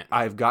 Because you can't.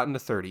 I've gotten to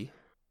 30.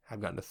 I've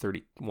gotten to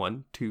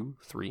 31, 2,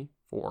 3,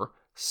 4.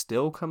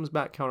 Still comes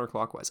back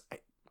counterclockwise.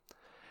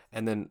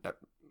 And then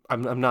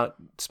I'm not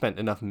spent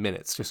enough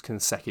minutes, just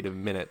consecutive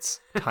minutes,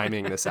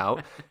 timing this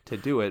out to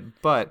do it.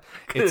 But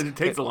it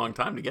takes a long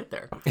time to get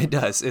there. It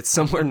does. It's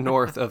somewhere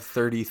north of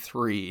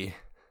 33.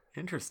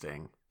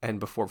 Interesting. And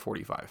before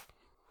 45.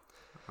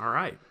 All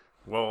right.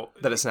 Well,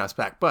 that it snaps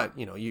back. But,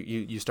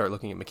 you start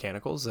looking at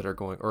mechanicals that are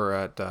going, or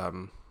at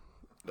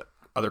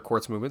other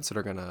quartz movements that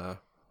are going to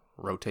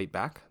rotate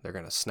back. They're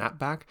going to snap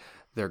back.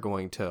 They're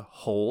going to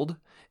hold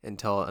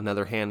until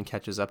another hand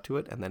catches up to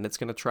it, and then it's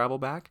going to travel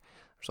back.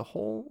 There's a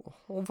whole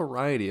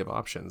variety of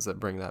options that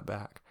bring that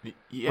back.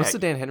 Yeah. What's the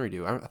Dan Henry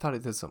do? I thought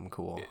it did something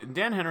cool.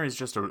 Dan Henry is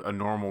just a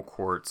normal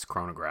quartz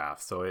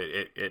chronograph, so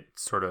it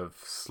sort of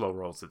slow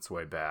rolls its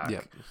way back.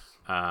 Yeah.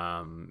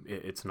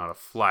 It's not a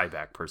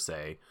flyback per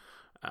se,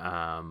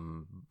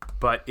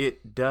 but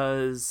it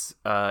does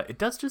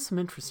do some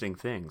interesting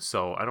things.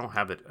 So I don't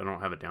have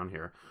it down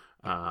here.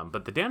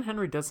 But the Dan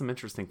Henry does some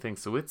interesting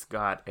things. So it's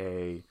got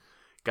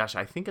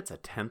I think it's a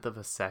tenth of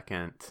a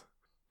second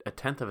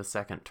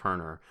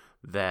turner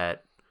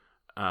that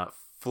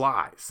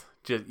flies.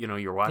 Just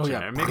you're watching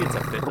it. Maybe it's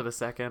a fifth of a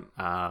second.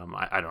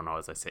 I don't know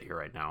as I sit here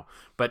right now.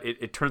 But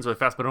it turns really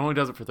fast, but it only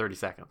does it for 30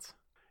 seconds.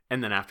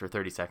 And then after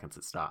 30 seconds,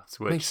 it stops.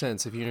 Which makes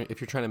sense. If you're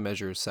trying to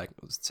measure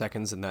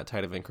seconds in that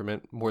type of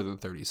increment, more than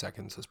 30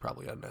 seconds is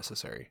probably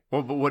unnecessary.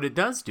 Well, but what it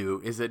does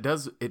do is it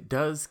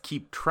does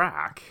keep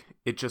track.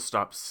 It just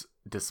stops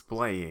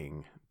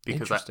displaying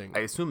because I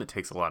assume it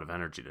takes a lot of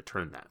energy to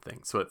turn that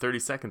thing. So at 30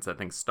 seconds, that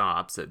thing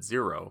stops at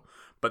 0.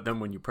 But then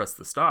when you press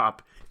the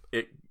stop,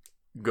 it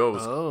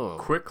goes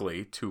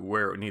quickly to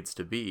where it needs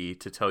to be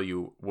to tell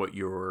you what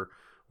your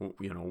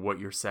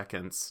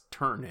second's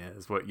turn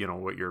is, what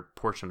your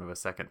portion of a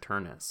second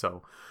turn is.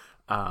 So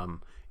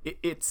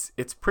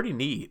it's pretty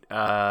neat.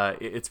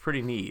 It's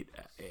pretty neat,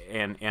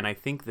 and I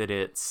think that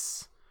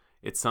it's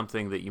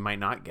something that you might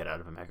not get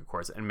out of a mecha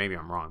quartz. And maybe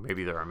I'm wrong.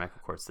 Maybe there are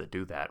mecha quartz that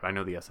do that. I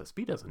know the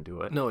SSB doesn't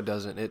do it. No, it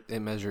doesn't.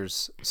 It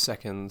measures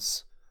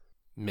seconds,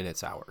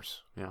 minutes,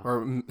 hours. Yeah.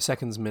 Or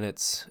seconds,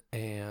 minutes,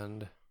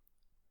 and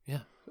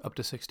up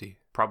to 60.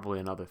 Probably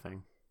another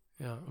thing.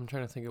 Yeah, I'm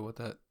trying to think of what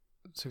that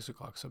 6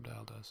 o'clock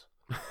subdial does.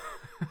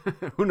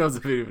 Who knows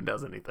if it even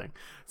does anything?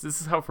 So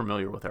this is how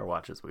familiar with our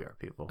watches we are,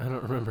 people. I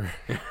don't remember.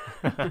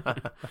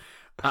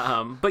 But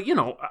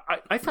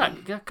I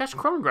thought, gosh,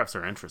 chronographs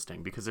are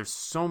interesting because there's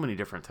so many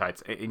different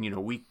types, and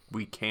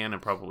we can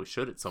and probably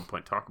should at some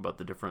point talk about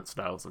the different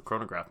styles of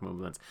chronograph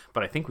movements.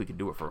 But I think we could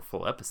do it for a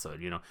full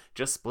episode.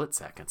 Just split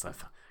seconds. I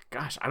thought,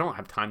 gosh, I don't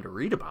have time to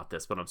read about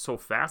this, but I'm so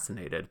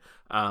fascinated.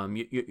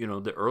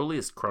 The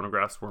earliest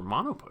chronographs were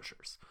mono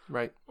pushers,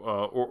 Right.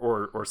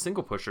 or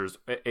single pushers,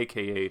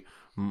 aka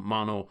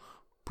mono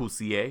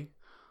poussier,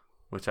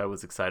 which I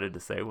was excited to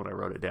say when I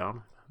wrote it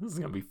down. This is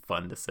gonna be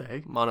fun to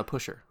say. Mono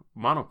pusher.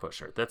 Mono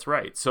pusher. That's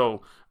right.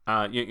 So,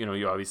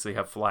 you obviously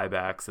have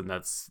flybacks, and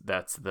that's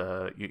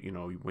the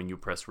when you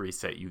press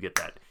reset, you get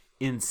that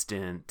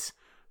instant,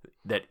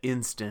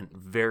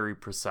 very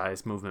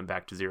precise movement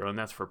back to zero, and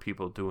that's for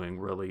people doing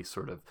really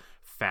sort of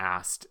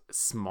fast,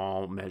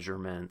 small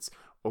measurements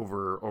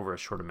over a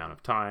short amount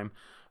of time.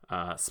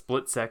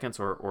 Split seconds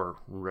or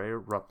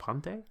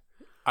rapante.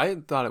 I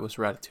thought it was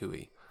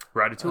Ratatouille.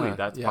 Ratatouille.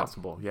 That's yeah.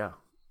 possible. Yeah.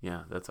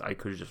 Yeah, I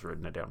could have just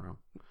written it down wrong.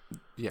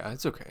 Yeah,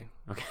 it's okay.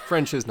 Okay.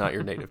 French is not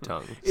your native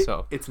tongue,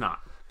 so it's not.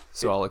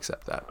 I'll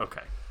accept that.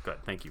 Okay, good.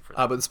 Thank you for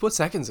that. But the split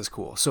seconds is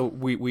cool. So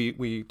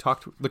we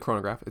talked the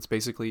chronograph. It's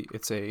basically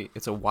it's a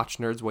watch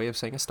nerd's way of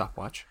saying a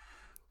stopwatch.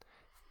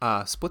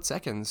 Split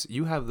seconds,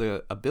 you have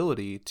the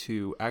ability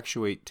to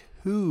actuate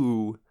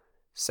 2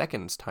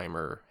 seconds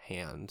timer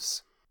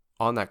hands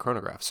on that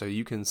chronograph, so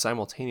you can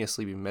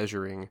simultaneously be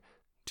measuring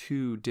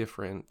 2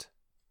 different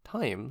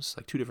times,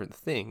 like 2 different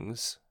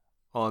things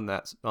on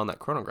that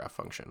chronograph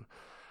function.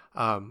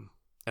 And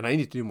I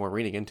need to do more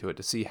reading into it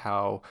to see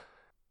how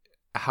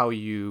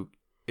you,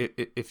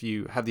 if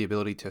you have the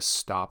ability to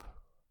stop,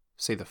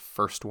 say, the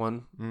first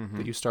one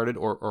that you started,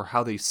 or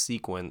how they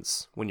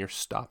sequence when you're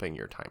stopping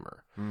your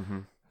timer.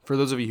 For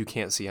those of you who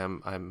can't see,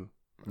 I'm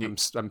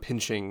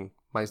pinching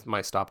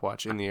my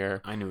stopwatch in the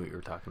air. I knew what you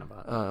were talking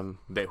about.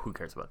 Who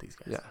cares about these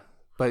guys? Yeah,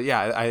 but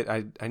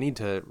yeah, I need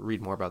to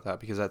read more about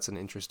that because that's an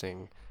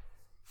interesting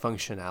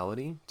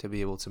functionality to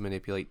be able to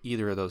manipulate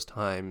either of those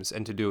times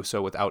and to do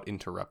so without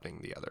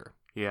interrupting the other.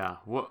 Yeah,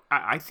 well,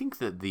 I think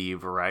that the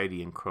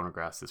variety in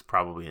chronographs is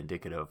probably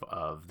indicative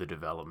of the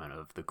development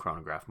of the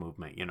chronograph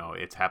movement.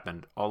 It's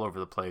happened all over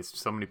the place.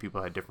 So many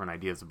people had different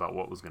ideas about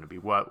what was going to be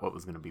what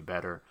was going to be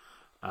better.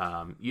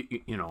 And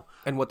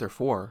what they're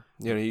for.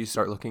 You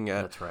start looking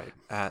at that's right.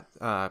 At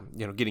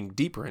getting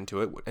deeper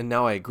into it. And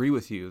now I agree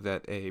with you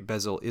that a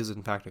bezel is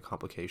in fact a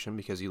complication,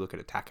 because you look at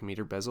a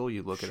tachymeter bezel,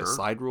 you look at a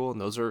slide rule,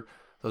 and those are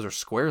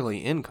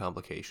squarely in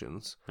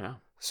complications. Yeah.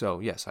 So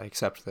yes, I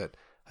accept that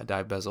a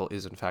dive bezel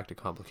is in fact a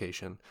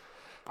complication.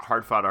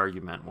 Hard fought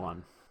argument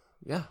one.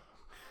 Yeah.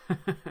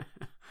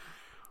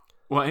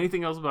 Well,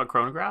 anything else about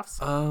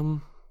chronographs?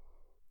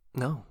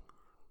 No.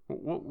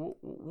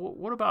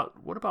 What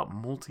about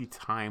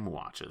multi-time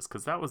watches?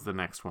 Because that was the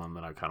next one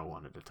that I kind of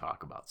wanted to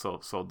talk about.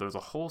 So there's a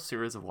whole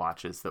series of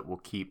watches that will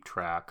keep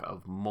track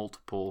of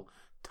multiple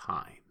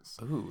times.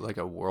 Ooh, like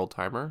a world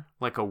timer?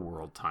 Like a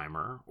world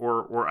timer.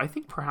 Or I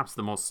think perhaps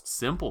the most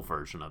simple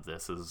version of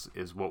this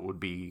is what would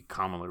be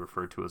commonly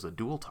referred to as a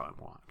dual time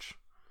watch.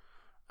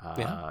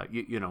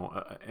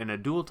 In a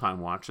dual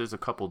time watch, there's a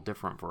couple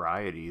different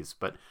varieties,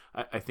 but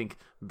I think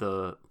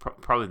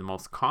probably the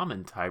most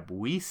common type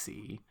we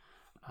see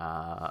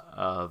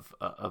of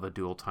a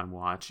dual time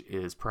watch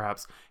is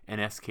perhaps an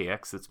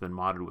SKX that's been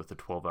modded with a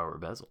 12-hour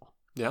bezel.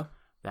 Yeah.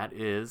 That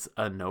is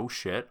a no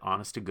shit,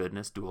 honest to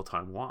goodness dual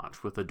time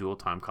watch with a dual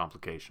time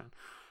complication.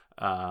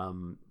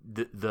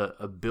 The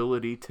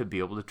ability to be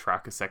able to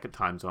track a second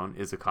time zone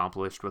is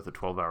accomplished with a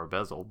 12-hour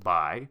bezel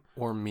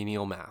or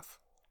menial math.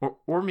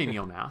 Or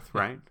menial math,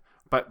 right?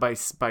 But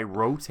by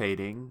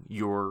rotating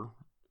your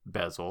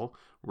bezel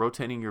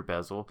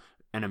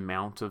an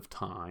amount of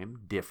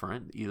time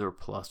different, either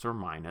plus or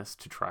minus,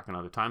 to track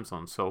another time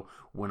zone. So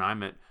when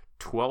I'm at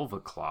 12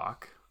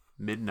 o'clock,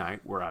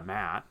 midnight, where I'm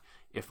at,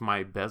 if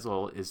my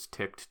bezel is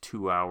ticked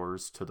 2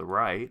 hours to the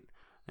right,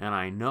 and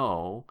I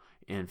know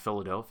in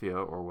Philadelphia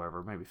or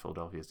wherever, maybe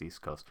Philadelphia's the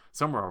East Coast,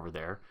 somewhere over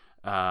there,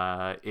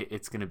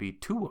 it's going to be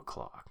 2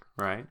 o'clock,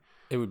 right?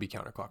 It would be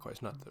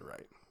counterclockwise, not to the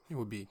right. It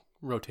would be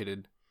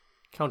rotated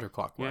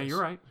counterclockwise. Yeah, you're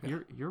right. Yeah.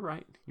 You're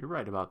right. You're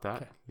right about that.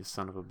 Okay. You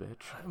son of a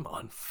bitch. I'm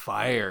on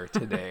fire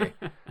today.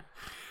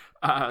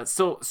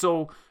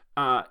 So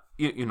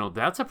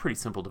that's a pretty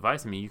simple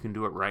device. I mean, you can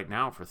do it right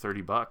now for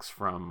 $30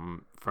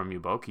 from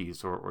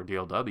Ubokis or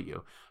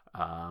DLW,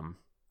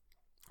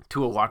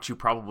 to a watch you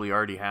probably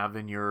already have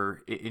in your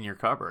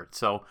cupboard.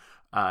 So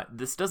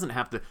this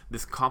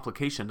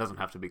complication doesn't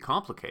have to be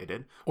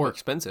complicated or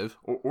expensive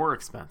or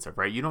expensive,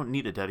 right? You don't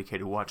need a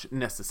dedicated watch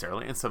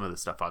necessarily, and some of the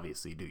stuff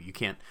obviously you do.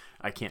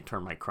 I can't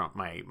turn my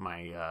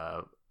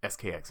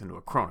SKX into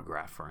a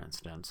chronograph, for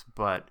instance,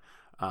 but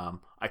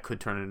I could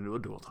turn it into a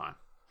dual time.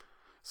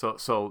 So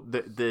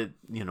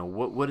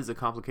what is a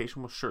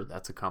complication? Well, sure,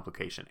 that's a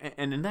complication,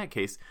 and in that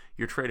case,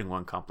 you're trading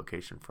one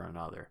complication for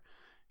another.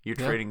 You're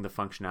trading the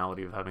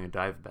functionality of having a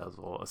dive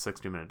bezel, a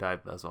 60-minute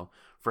dive bezel,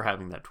 for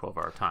having that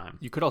 12-hour time.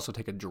 You could also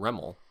take a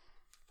Dremel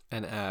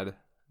and add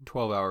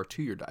 12-hour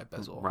to your dive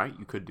bezel. Right,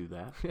 you could do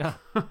that. Yeah.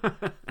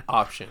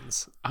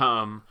 Options.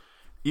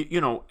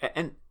 You know,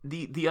 and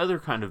the other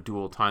kind of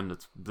dual time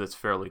that's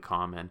fairly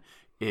common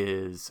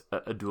is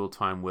a dual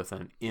time with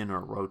an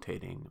inner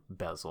rotating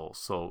bezel.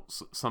 So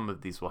some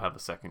of these will have a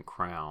second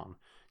crown.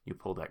 You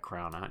pull that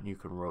crown out and you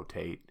can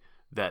rotate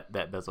that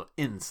bezel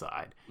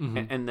inside.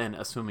 And then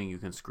assuming you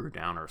can screw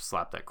down or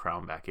slap that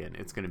crown back in,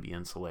 it's going to be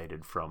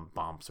insulated from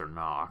bumps or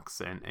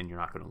knocks, and you're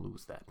not going to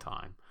lose that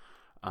time.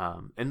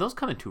 And those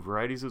come in two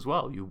varieties as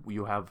well.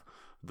 You have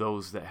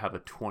those that have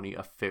a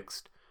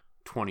fixed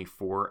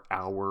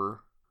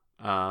 24-hour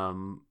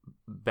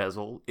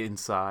bezel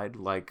inside,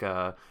 like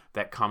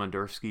that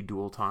Komandersky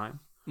dual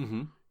time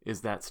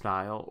is that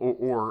style,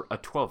 or a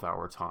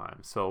 12-hour time.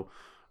 So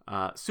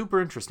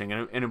super interesting,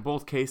 and in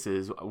both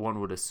cases, one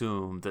would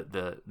assume that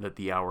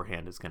the hour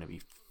hand is going to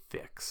be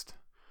fixed.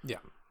 Yeah.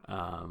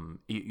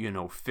 You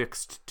know,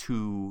 fixed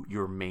to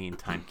your main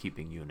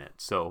timekeeping unit.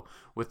 So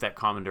with that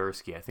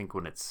Komandersky, I think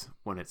when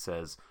it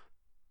says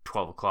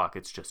 12 o'clock,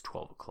 it's just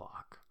 12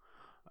 o'clock.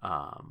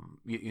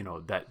 You know,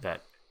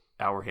 that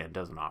hour hand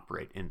doesn't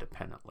operate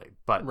independently,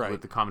 but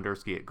with the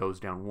Komandersky, it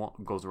goes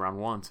around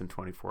once in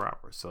 24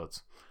 hours. So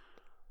it's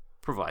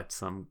provides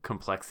some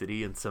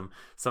complexity and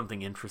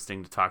something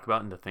interesting to talk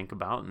about and to think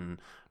about, and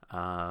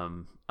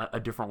a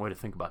different way to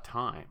think about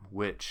time,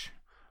 which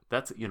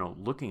that's, you know,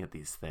 looking at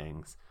these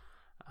things,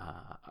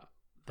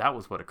 that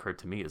was what occurred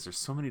to me, is there's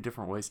so many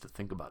different ways to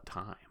think about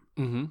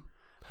time.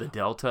 The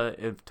delta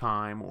of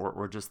time,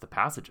 or just the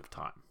passage of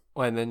time.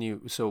 Well, and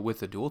then so with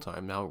the dual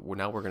time, now we're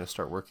going to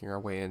start working our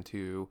way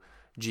into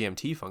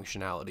GMT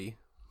functionality,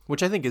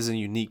 which I think is a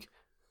unique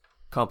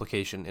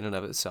complication in and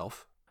of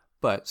itself,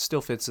 but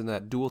still fits in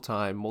that dual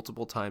time,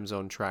 multiple time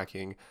zone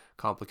tracking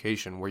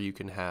complication, where you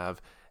can have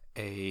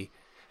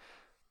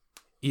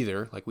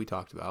either, like we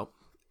talked about,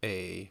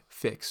 a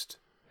fixed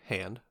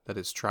hand that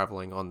is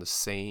traveling on the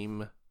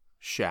same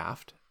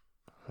shaft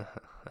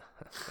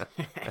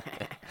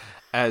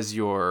as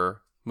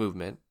your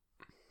movement,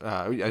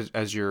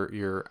 as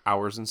your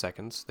hours and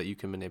seconds that you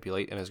can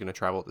manipulate, and is going to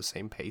travel at the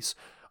same pace,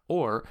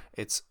 or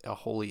it's a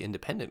wholly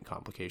independent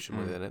complication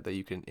within it that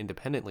you can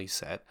independently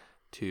set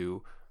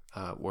to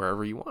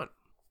wherever you want.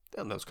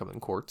 And those come in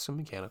quartz and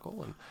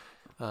mechanical,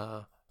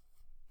 and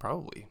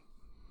probably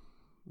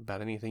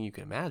about anything you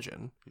can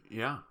imagine.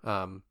 Yeah.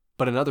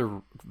 But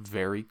another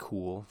very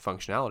cool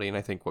functionality, and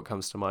I think what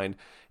comes to mind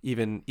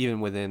even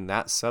within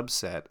that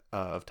subset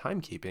of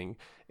timekeeping,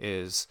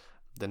 is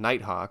the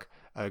Nighthawk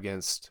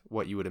against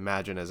what you would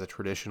imagine as a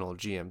traditional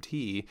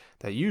GMT.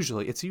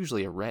 It's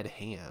usually a red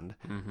hand,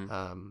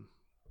 and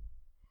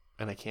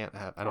I don't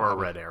have a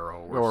red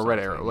arrow, or a red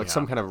arrow, like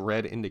some kind of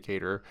red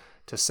indicator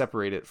to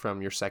separate it from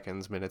your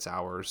seconds, minutes,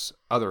 hours,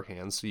 other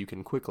hands, so you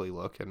can quickly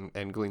look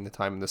and glean the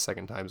time in the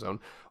second time zone.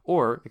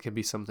 Or it could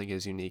be something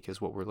as unique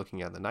as what we're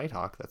looking at in the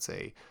Nighthawk. That's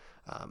a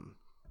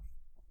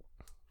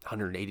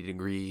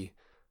 180-degree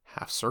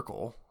half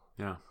circle.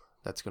 Yeah,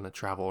 that's going to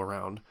travel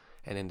around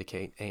and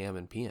indicate AM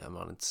and PM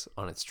on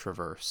its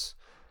traverse.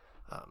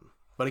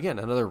 But again,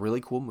 another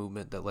really cool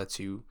movement that lets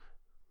you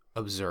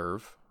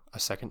observe a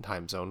second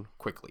time zone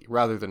quickly,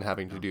 rather than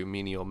having to do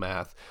menial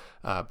math,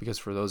 because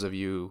for those of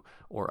you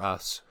or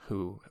us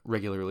who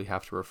regularly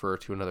have to refer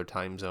to another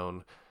time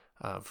zone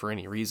for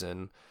any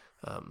reason,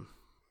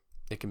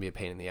 it can be a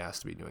pain in the ass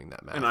to be doing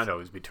that math. And I'd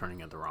always be turning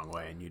it the wrong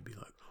way, and you'd be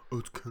like, "Oh,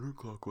 it's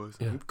counterclockwise."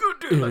 Yeah. Good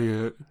dude.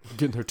 Idiot.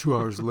 Getting there 2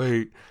 hours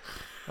late.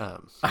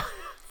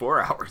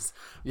 4 hours.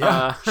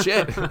 Yeah,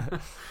 shit.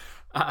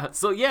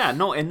 So yeah,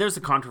 no, and there's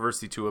a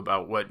controversy too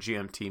about what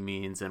GMT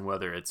means and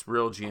whether it's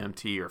real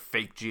GMT or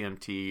fake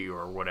GMT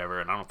or whatever.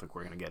 And I don't think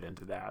we're going to get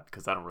into that,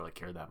 because I don't really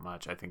care that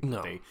much. I think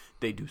that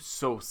they do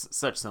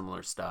such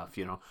similar stuff.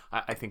 You know,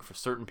 I think for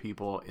certain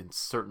people in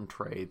certain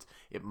trades,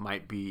 it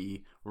might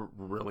be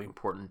really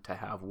important to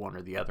have one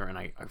or the other. And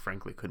I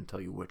frankly couldn't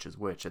tell you which is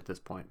which at this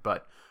point,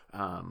 but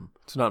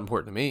it's not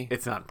important to me.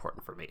 It's not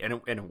important for me,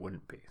 and it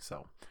wouldn't be.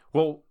 So,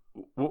 well,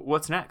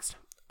 what's next?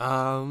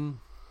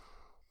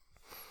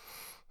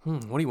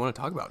 What do you want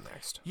to talk about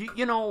next?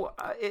 You know,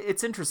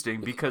 it's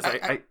interesting because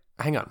I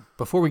hang on.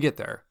 Before we get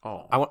there,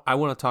 I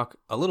want to talk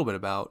a little bit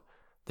about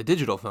the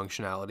digital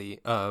functionality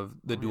of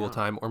the dual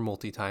time or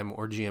multi-time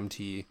or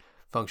GMT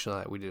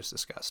functionality that we just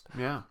discussed.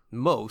 Yeah.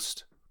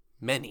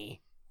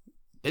 Many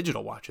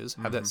digital watches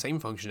have that same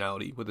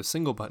functionality with a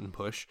single button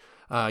push.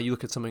 You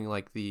look at something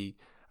like the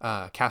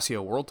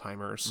Casio World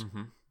Timers.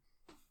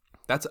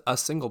 That's a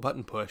single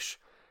button push,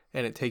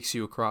 and it takes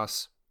you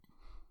across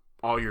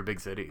all your big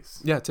cities.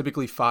 Yeah,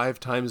 typically 5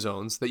 time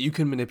zones that you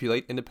can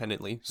manipulate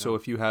independently. So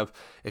if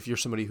you're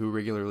somebody who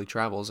regularly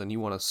travels and you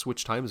want to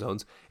switch time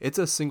zones, it's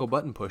a single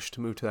button push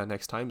to move to that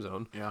next time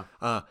zone.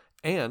 Yeah.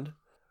 And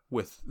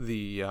with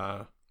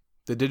the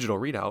digital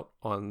readout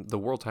on the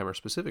World Timer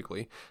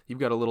specifically, you've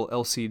got a little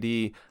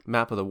LCD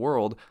map of the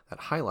world that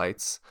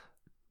highlights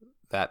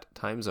that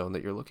time zone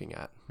that you're looking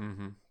at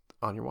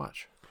on your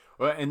watch.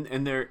 Well,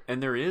 and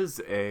there is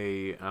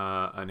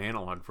an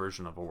analog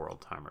version of a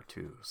World Timer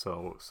too.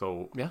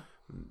 So yeah,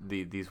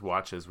 these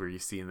watches where you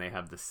see and they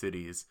have the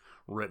cities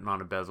written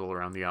on a bezel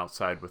around the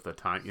outside with the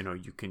time.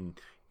 You can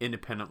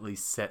independently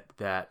set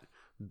that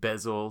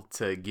bezel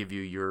to give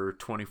you your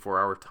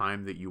 24-hour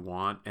time that you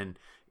want. And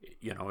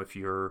if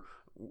you're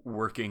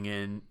working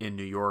in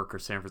New York or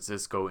San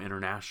Francisco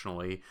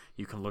internationally,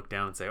 you can look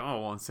down and say,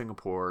 oh, well, in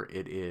Singapore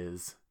it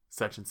is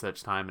such and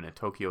such time, and in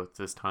Tokyo it's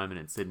this time, and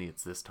in Sydney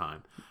it's this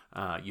time.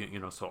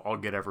 So I'll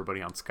get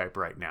everybody on Skype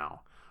right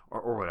now,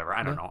 or whatever.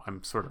 I don't know.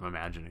 I'm sort of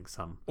imagining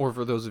some. Or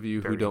for those of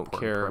you who don't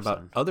care person.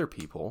 about other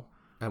people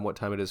and what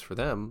time it is for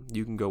them,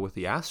 you can go with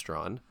the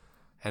Astron,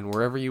 and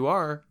wherever you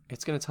are,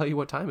 it's going to tell you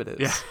what time it is.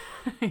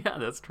 Yeah, yeah,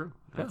 that's true.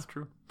 That's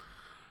true.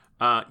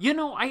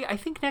 I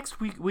think next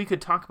week we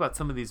could talk about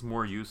some of these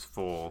more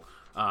useful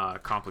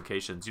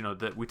complications.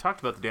 That we talked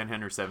about the Dan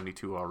Henry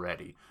 72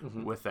 already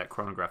with that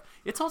chronograph.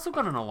 It's also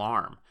got an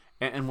alarm.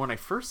 And when I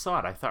first saw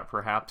it, I thought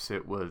perhaps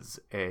it was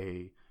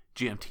a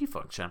GMT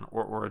function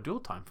or a dual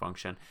time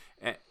function,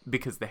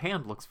 because the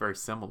hand looks very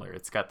similar.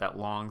 It's got that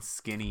long,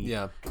 skinny,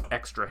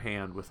 extra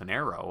hand with an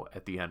arrow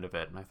at the end of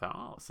it. And I thought,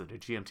 oh, so the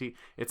GMT,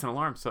 it's an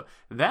alarm. So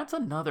that's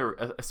another,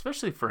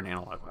 especially for an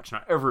analog watch.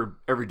 Not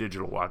every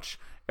digital watch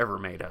ever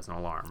made has an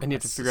alarm. And you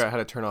have to figure out how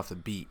to turn off the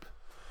beep.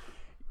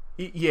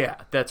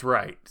 Yeah, that's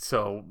right.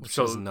 Which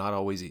is not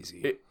always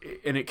easy.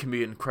 And it can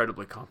be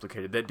incredibly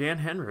complicated. That Dan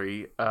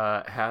Henry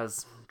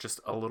has just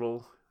a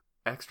little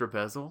extra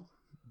bezel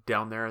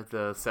down there at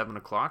the 7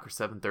 o'clock or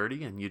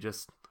 7:30, and you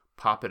just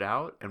pop it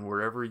out, and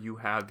wherever you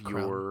have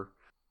your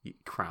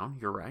crown,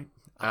 you're right.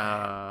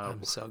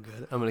 I'm so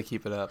good. I'm going to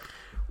keep it up.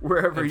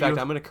 In fact,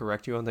 I'm going to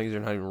correct you on things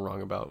you're not even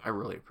wrong about. I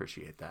really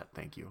appreciate that.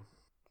 Thank you.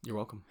 You're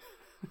welcome.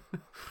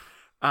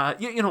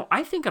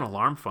 I think an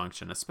alarm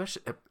function,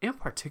 especially in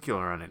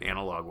particular on an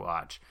analog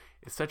watch,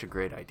 is such a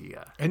great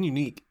idea. And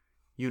unique.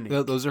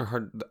 Those are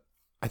hard.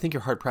 I think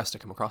you're hard pressed to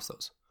come across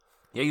those.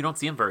 Yeah, you don't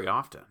see them very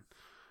often.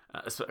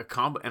 So a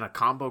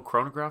combo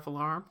chronograph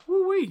alarm.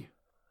 Woo-wee.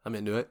 I'm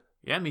into it.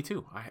 Yeah, me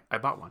too. I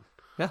bought one.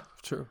 Yeah,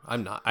 true.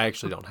 I'm not. I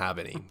actually don't have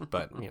any,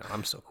 but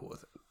I'm so cool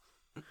with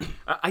it.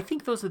 I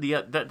think those are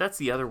that's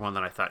the other one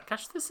that I thought,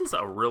 gosh, this is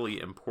a really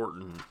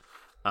important.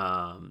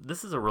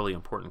 This is a really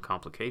important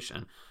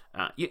complication.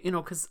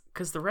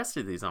 Because the rest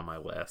of these on my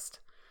list.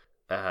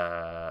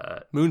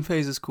 Moon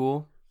phase is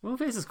cool. Moon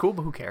phase is cool,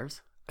 but who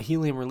cares? A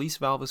helium release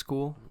valve is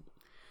cool.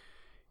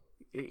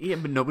 Yeah,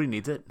 but nobody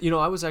needs it.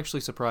 I was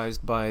actually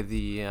surprised by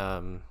the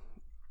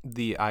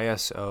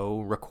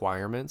ISO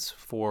requirements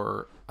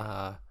for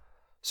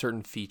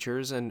certain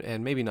features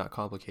and maybe not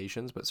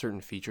complications, but certain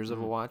features of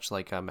a watch,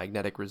 like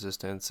magnetic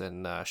resistance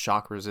and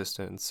shock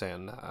resistance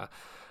and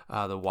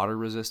the water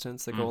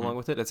resistance that go along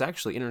with it. It's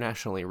actually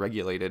internationally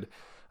regulated.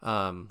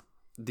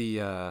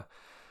 The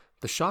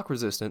shock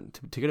resistant,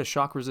 to get a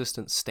shock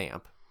resistant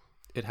stamp,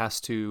 it has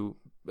to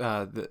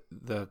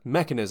the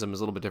mechanism is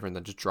a little bit different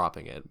than just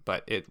dropping it,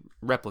 but it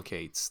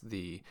replicates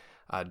the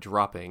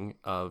dropping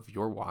of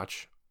your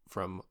watch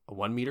from a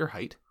 1 meter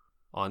height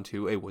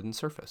onto a wooden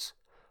surface.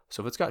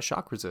 So if it's got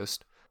shock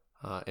resist,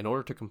 in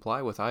order to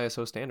comply with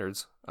ISO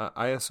standards,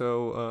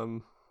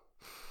 ISO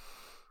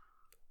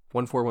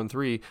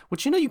 1413,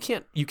 which you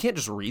can't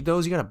just read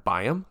those, you gotta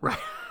buy them. Right.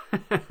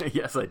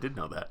 Yes, I did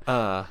know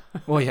that.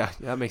 Well, yeah,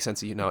 that makes sense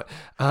that you know it.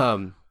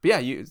 But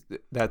yeah,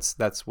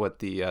 that's what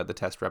the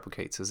test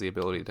replicates, is the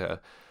ability to.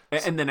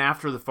 And then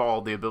after the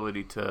fall, the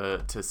ability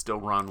to still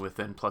run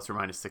within plus or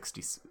minus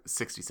 60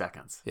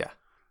 seconds. Yeah,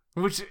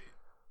 which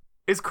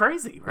is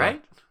crazy,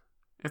 right? Yeah.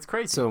 It's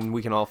crazy. So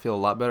we can all feel a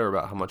lot better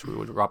about how much we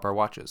would drop our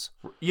watches.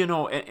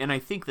 And I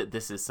think that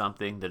this is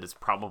something that is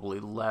probably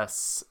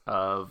less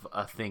of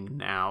a thing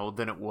now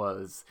than it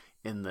was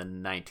in the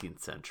 19th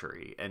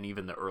century and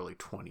even the early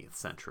 20th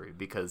century,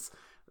 because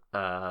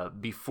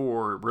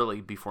before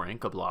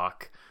Inca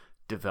Block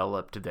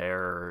developed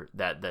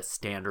the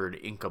standard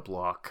Inca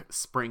Block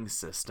spring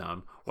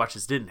system,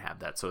 watches didn't have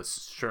that. So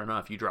sure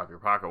enough, you drop your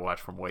pocket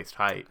watch from waist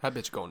height, that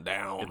bitch going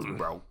down.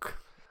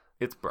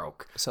 It's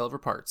broke. Sell over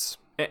parts.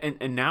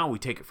 And now we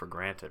take it for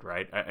granted,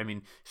 right? I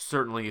mean,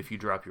 certainly if you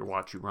drop your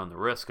watch, you run the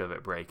risk of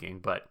it breaking.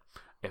 But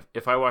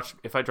if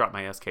I drop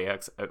my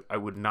SKX,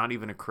 it would not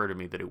even occur to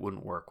me that it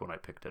wouldn't work when I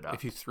picked it up.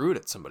 If you threw it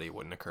at somebody, it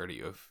wouldn't occur to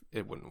you if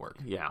it wouldn't work.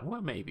 Yeah,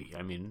 well, maybe.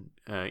 I mean,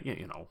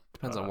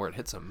 depends on where it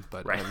hits them,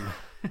 but right.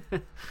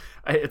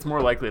 It's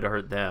more likely to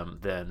hurt them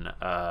than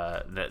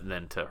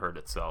to hurt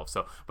itself.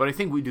 So, but I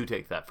think we do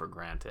take that for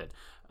granted.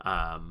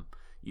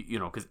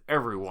 Because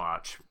every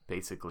watch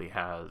basically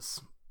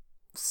has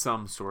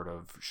some sort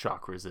of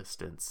shock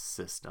resistance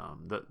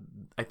system.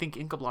 I think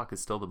Inca Block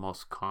is still the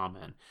most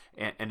common,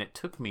 and it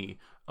took me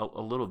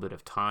a little bit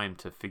of time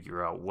to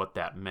figure out what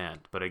that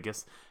meant. But I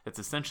guess it's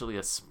essentially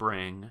a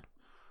spring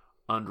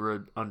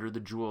under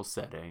the jewel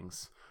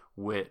settings,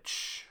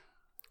 which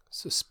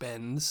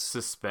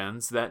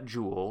suspends that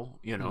jewel.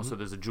 So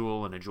there's a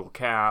jewel and a jewel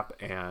cap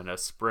and a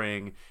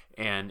spring,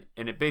 and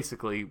it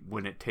basically,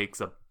 when it takes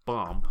a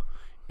bump,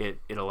 it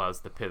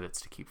allows the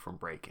pivots to keep from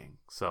breaking.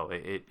 So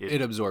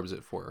it absorbs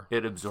it for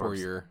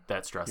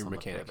that stress on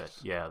mechanics. the pivot.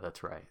 Yeah,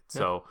 that's right. Yeah.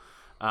 So,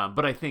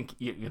 but I think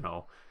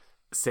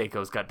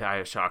Seiko's got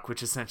DiaShock,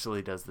 which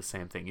essentially does the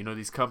same thing.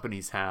 These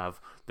companies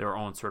have their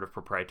own sort of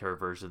proprietary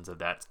versions of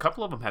that. A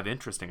couple of them have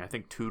interesting. I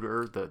think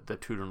Tudor, the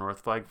Tudor North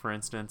Flag, for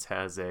instance,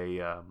 has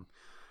a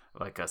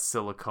like a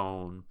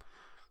silicone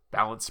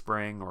balance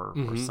spring or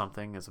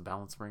something. Is a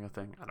balance spring a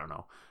thing? I don't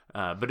know.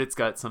 But it's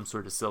got some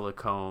sort of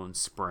silicone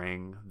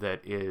spring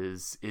that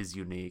is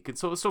unique. And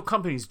so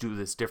companies do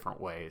this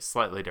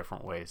slightly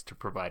different ways to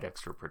provide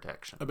extra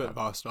protection. I bet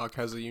Vostok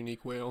has a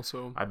unique way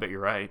also. I bet you're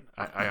right.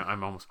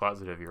 I'm almost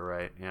positive you're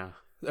right. Yeah.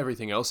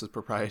 Everything else is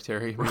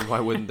proprietary. I mean,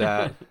 why wouldn't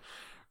that?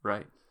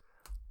 Right.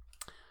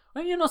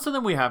 Well, so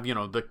then we have,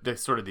 the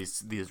sort of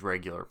these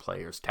regular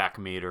players,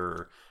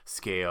 tachometer,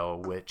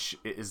 scale, which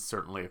is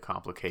certainly a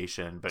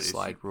complication, but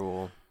slide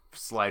rule.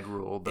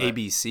 But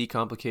ABC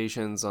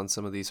complications on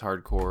some of these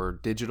hardcore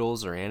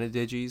digitals or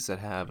anadigis that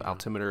have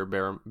altimeter,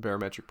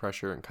 barometric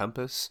pressure, and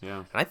compass. Yeah.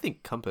 And I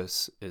think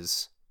compass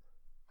is,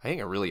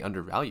 a really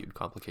undervalued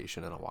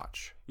complication in a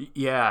watch.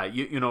 Yeah,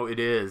 it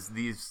is.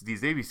 These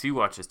ABC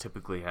watches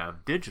typically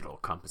have digital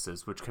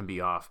compasses, which can be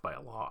off by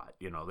a lot.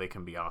 They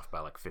can be off by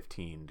like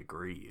 15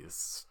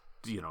 degrees,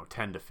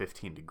 10 to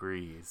 15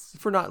 degrees.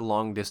 For not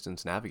long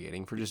distance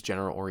navigating, for just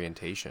general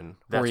orientation.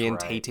 That's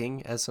orientating,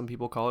 right. As some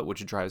people call it,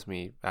 which drives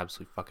me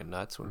absolutely fucking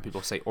nuts when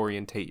people say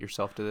orientate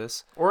yourself to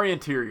this.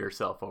 Orienteer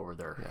yourself over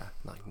there. Yeah,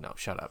 like, no,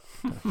 shut up.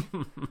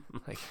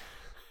 Like,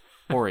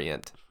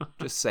 orient.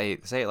 Just say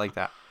it like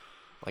that.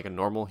 Like a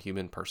normal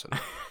human person.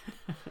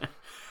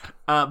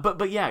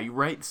 But yeah, you're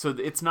right. So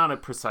it's not a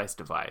precise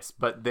device,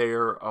 but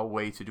they're a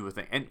way to do a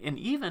thing. And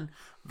even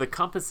the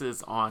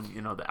compasses on,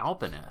 the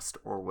Alpinist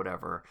or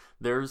whatever,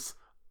 there's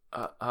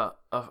a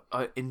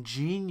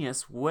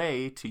ingenious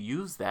way to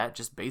use that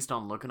just based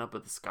on looking up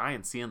at the sky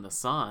and seeing the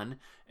sun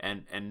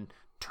and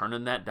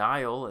turning that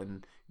dial,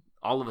 and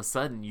all of a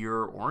sudden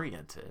you're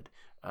oriented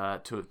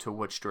to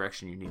which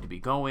direction you need to be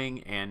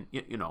going. And,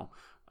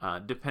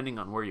 depending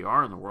on where you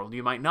are in the world,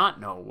 you might not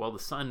know. Well, the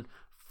sun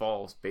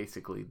falls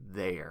basically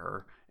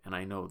there, and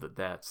I know that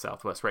that's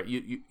southwest, right?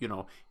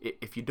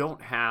 If you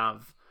don't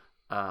have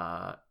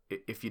that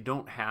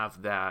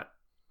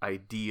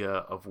idea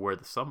of where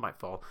the sun might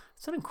fall,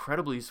 it's an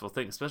incredibly useful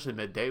thing, especially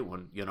midday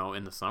when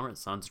in the summer the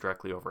sun's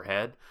directly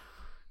overhead.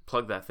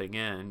 Plug that thing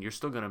in, you're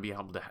still going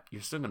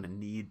to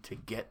need to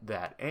get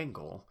that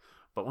angle,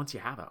 but once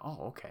you have it,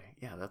 okay,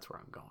 yeah, that's where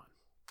I'm going.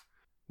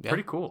 Yeah.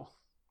 Pretty cool.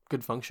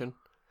 Good function.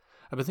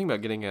 I've been thinking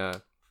about getting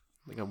a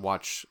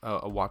watch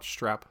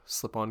strap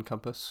slip-on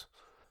compass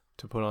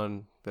to put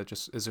on that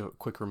just is a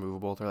quick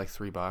removable. They're like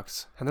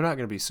 $3, and they're not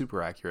going to be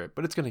super accurate,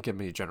 but it's going to give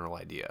me a general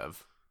idea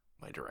of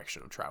my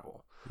direction of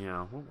travel.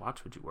 Yeah, what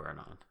watch would you wear it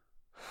on?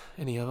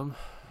 Any of them,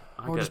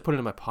 or just put it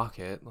in my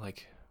pocket.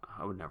 Like,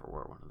 I would never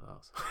wear one of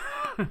those.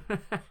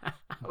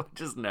 I would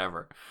just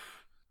never.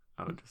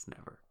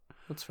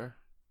 That's fair.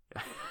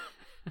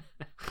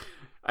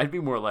 I'd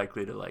be more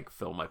likely to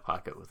fill my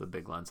pocket with a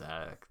big lens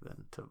addict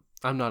than to.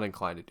 I'm not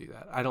inclined to do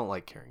that. I don't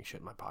like carrying shit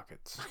in my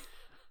pockets.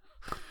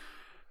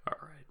 All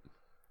right.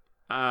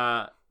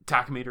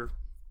 Tachometer.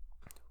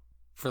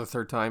 For the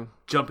third time.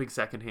 Jumping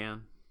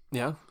secondhand.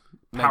 Yeah.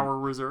 Power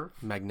reserve.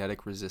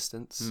 Magnetic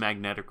resistance,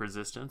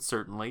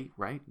 certainly,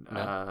 right?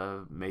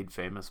 Yeah. Made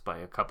famous by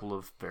a couple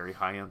of very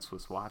high-end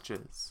Swiss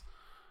watches.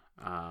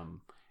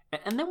 And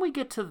then we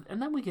get to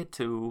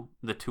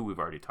the two we've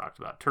already talked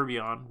about.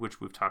 Tourbillon,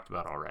 which we've talked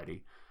about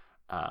already.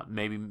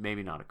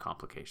 Maybe not a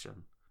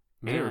complication.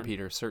 Minute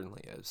repeater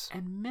certainly is.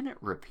 And minute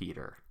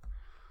repeater.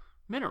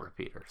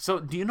 So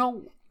do you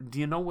know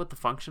what the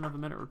function of a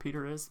minute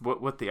repeater is?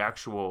 What the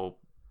actual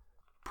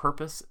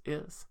purpose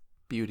is?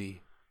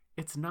 Beauty.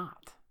 It's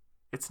not.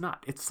 It's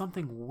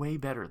something way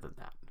better than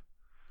that.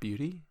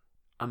 Beauty?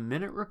 A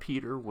minute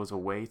repeater was a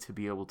way to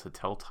be able to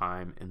tell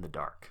time in the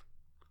dark.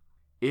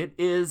 It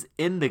is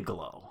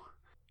Indiglo.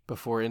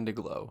 Before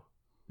Indiglo.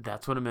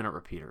 That's what a minute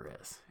repeater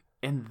is.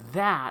 And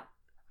that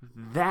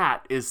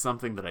is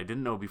something that I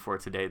didn't know before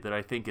today that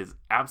I think is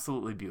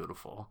absolutely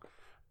beautiful.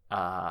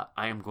 I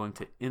am going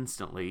to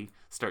instantly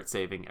start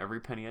saving every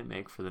penny I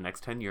make for the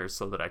next 10 years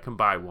so that I can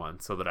buy one,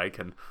 so that I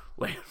can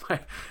lay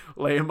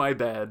in my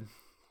bed,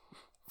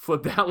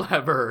 flip that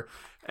lever,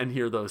 and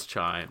hear those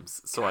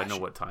chimes, so I know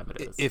what time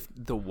it is. If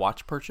the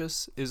watch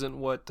purchase isn't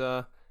what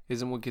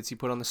gets you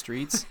put on the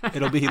streets,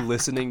 it'll be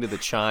listening to the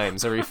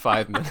chimes every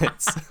 5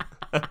 minutes.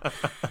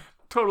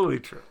 Totally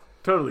true.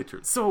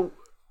 So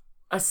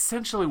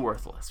essentially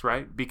worthless,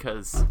 right?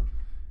 Because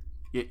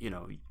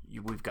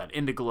we've got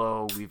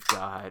Indiglo, we've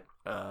got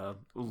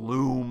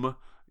Lume,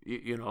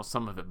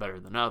 some of it better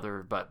than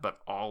other, but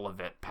all of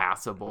it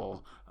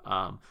passable.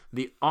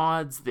 The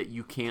odds that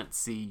you can't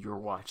see your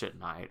watch at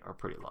night are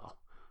pretty low.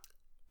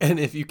 And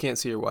if you can't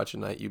see your watch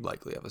at night, you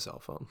likely have a cell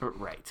phone.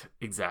 Right,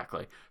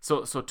 exactly.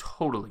 So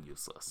totally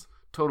useless,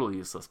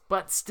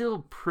 but still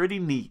pretty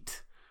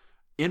neat.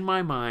 In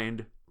my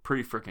mind,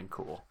 pretty freaking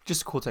cool.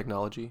 Just cool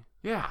technology.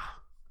 Yeah.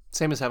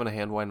 Same as having a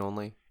hand wind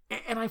only.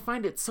 And I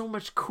find it so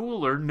much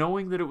cooler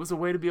knowing that it was a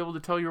way to be able to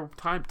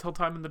tell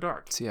time in the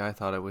dark. See, I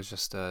thought it was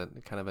just a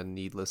kind of a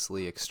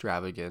needlessly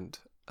extravagant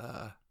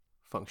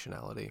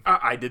functionality.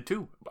 I did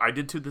too. I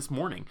did too this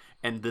morning.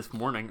 And this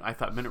morning, I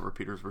thought minute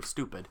repeaters were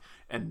stupid.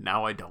 And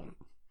now I don't.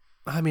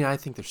 I mean, I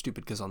think they're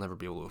stupid because I'll never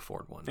be able to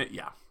afford one.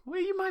 Yeah. Well,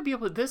 you might be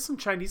able to. There's some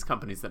Chinese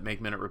companies that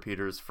make minute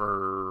repeaters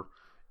for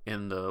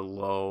in the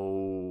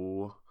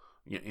low,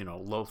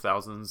 low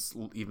thousands,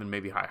 even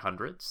maybe high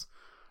hundreds.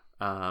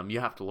 You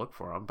have to look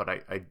for them. But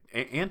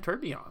and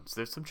tourbillons.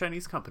 There's some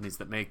Chinese companies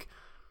that make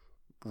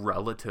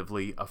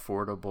relatively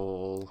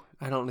affordable.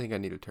 I don't think I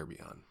need a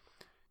tourbillon.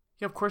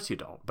 Yeah, of course you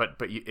don't. But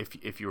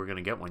if you were going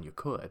to get one, you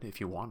could if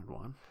you wanted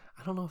one.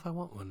 I don't know if I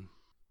want one.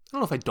 I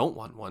don't know if I don't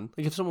want one.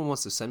 Like if someone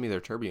wants to send me their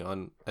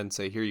tourbillon and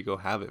say, "Here you go,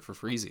 have it for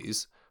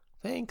freezies,"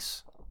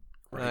 thanks.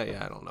 Right.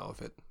 Yeah, I don't know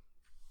if it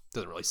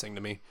doesn't really sing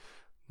to me.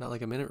 Not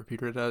like a minute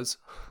repeater does.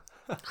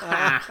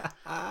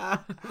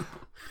 But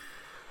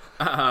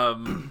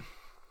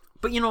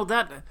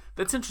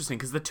that's interesting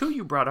because the two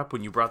you brought up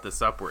when you brought this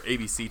up were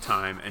ABC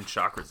time and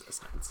shock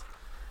resistance,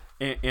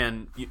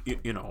 and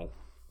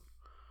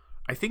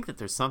I think that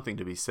there's something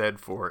to be said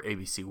for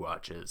ABC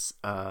watches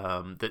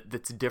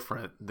that's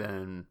different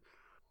than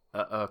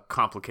a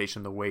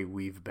complication the way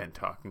we've been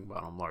talking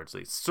about them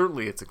largely.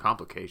 Certainly it's a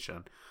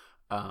complication,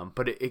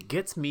 but it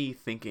gets me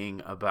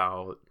thinking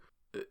about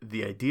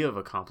the idea of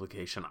a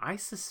complication. I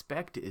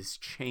suspect is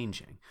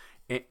changing.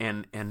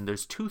 And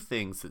there's two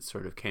things that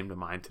sort of came to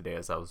mind today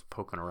as I was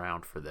poking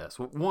around for this.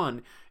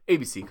 One,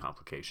 ABC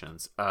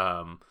complications.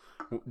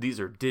 These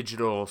are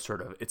digital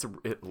sort of,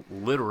 it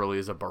literally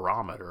is a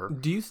barometer.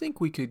 Do you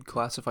think we could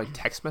classify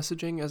text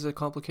messaging as a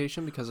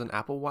complication because an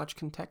Apple Watch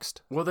can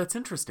text? Well, that's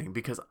interesting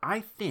because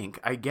I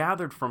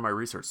gathered from my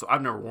research, so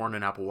I've never worn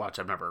an Apple Watch.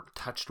 I've never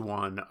touched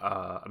one.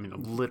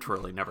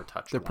 Literally never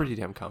touched one. They're pretty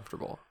damn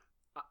comfortable.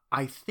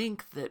 I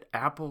think that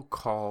Apple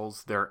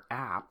calls their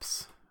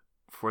apps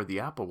for the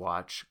Apple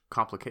Watch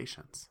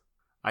complications.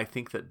 I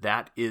think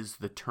that is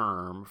the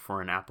term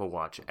for an Apple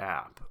Watch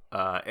app.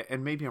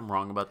 And maybe I'm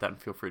wrong about that,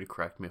 and feel free to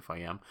correct me if I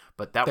am.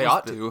 But they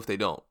ought to if they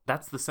don't.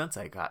 That's the sense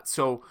I got.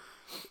 So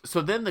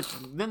then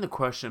the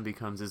question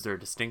becomes: is there a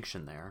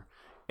distinction there?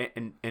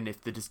 And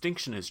if the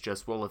distinction is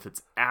just, well, if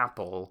it's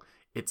Apple,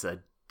 it's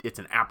an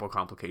Apple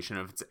complication.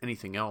 If it's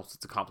anything else,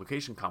 it's a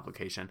complication.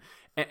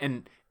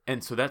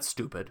 And so that's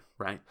stupid,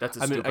 right? That's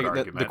a stupid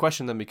argument. The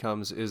question then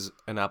becomes: is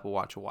an Apple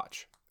Watch a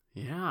watch?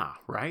 Yeah,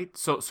 right?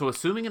 So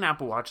assuming an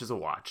Apple Watch is a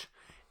watch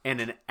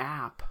and an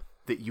app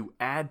that you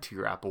add to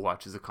your Apple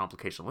Watch is a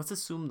complication, let's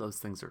assume those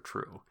things are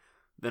true.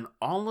 Then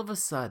all of a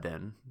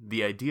sudden,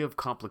 the idea of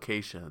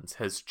complications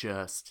has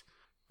just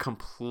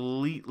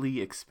completely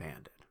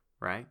expanded,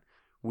 right?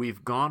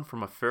 We've gone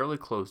from a fairly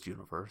closed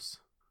universe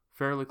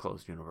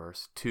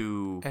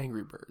to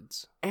Angry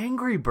Birds.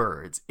 Angry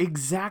Birds,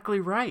 exactly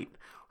right.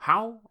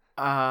 How?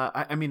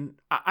 I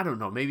don't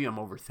know. Maybe I'm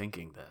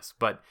overthinking this,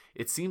 but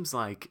it seems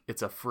like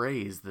it's a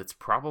phrase that's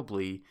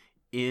probably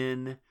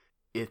in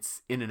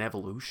an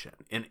evolution,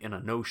 in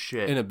a no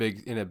shit, in a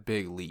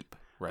big leap.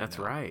 Right. That's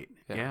now. right.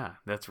 Yeah,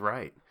 that's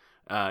right.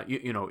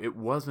 It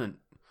wasn't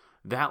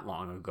that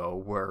long ago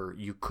where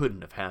you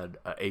couldn't have had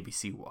an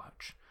ABC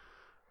watch.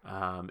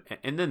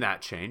 And then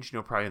that changed,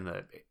 probably in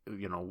the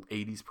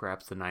 80s,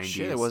 perhaps the 90s.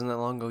 Shit, it wasn't that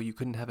long ago you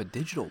couldn't have a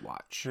digital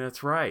watch.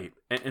 That's right.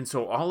 And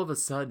so all of a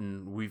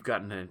sudden we've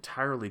gotten an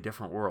entirely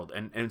different world.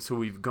 And so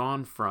we've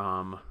gone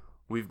from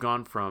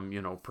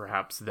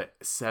perhaps the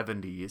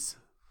 70s,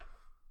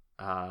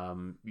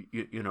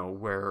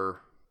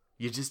 where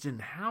you just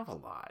didn't have a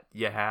lot.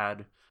 You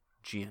had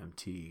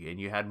GMT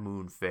and you had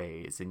moon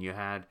phase and you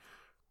had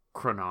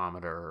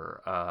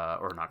chronograph,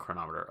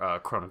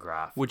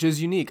 which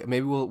is unique.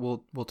 Maybe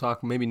we'll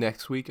talk maybe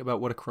next week about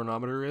what a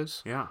chronometer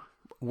is. Yeah,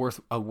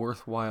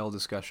 worthwhile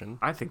discussion.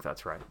 I think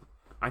that's right.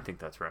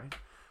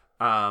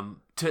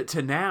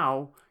 To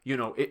now,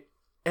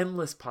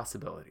 endless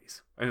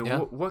possibilities. I mean,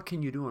 what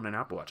can you do on an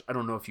Apple Watch? I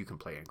don't know if you can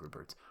play Angry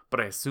Birds, but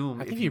I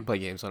assume I think you can play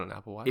games on an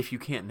Apple Watch. If you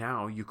can't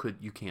now, you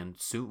can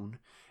soon.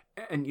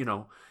 And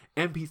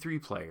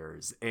MP3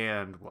 players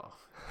and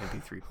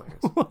MP3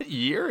 players. What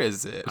year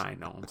is it? I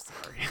know, I'm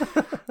sorry.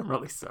 I'm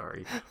really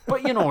sorry.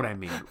 But you know what I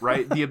mean,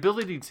 right? The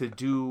ability to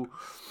do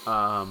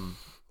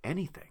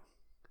anything.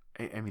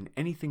 I mean,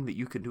 anything that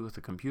you can do with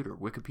a computer.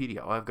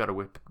 Wikipedia. Oh, I've got a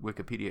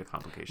Wikipedia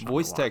complication.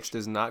 Voice text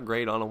is not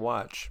great on a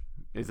watch.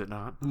 Is it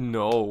not?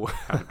 No.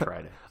 I haven't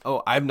tried it.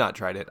 Oh, I've not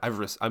tried it. I've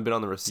been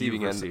on the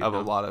receiving end of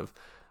a lot of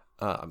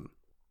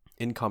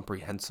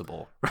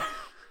incomprehensible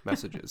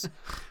messages.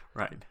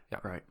 Right. Yeah.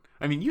 Right.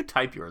 I mean, you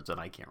type yours and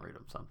I can't read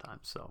them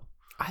sometimes, so.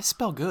 I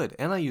spell good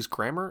and I use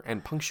grammar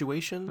and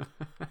punctuation.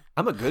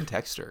 I'm a good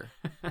texter.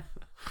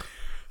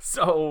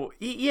 So,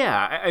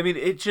 yeah, I mean,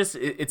 it's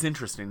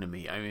interesting to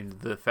me. I mean,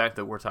 the fact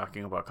that we're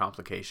talking about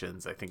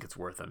complications, I think it's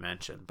worth a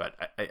mention, but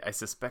I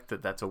suspect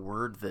that that's a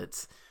word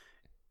that's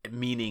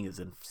meaning is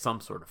in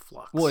some sort of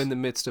flux. Well, in the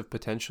midst of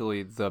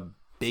potentially the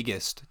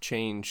biggest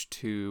change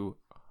to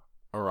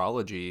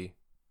horology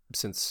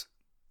since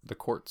the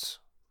quartz.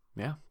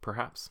 Yeah,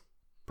 perhaps.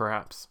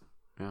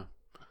 Yeah.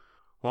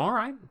 Well, all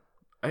right.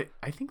 I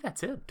think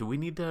that's it. Do we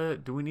need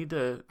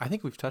to? I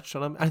think we've touched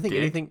on them. I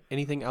think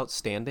anything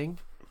outstanding.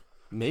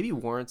 maybe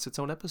warrants its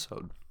own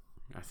episode.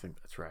 I think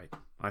that's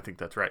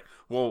right.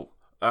 Well,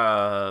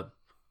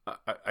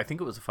 I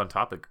think it was a fun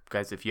topic,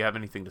 guys. If you have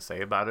anything to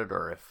say about it,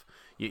 or if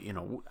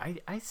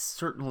I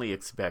certainly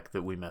expect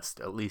that we missed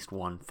at least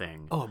one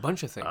thing. Oh, a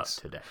bunch of things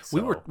today. We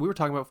So, were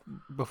talking about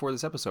before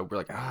this episode. We're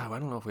like, I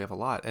don't know if we have a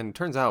lot, and it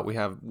turns out we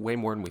have way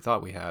more than we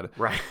thought we had.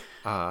 right.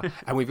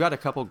 And we've got a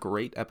couple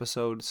great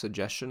episode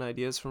suggestion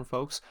ideas from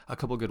folks. A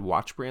couple good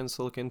watch brands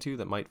to look into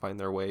that might find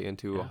their way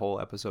into a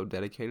whole episode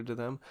dedicated to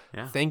them.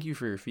 Yeah. Thank you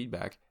for your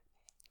feedback.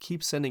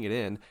 Keep sending it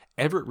in.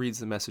 Everett reads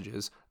the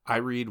messages. I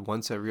read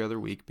once every other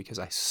week because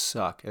I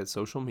suck at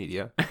social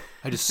media.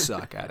 I just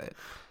suck at it.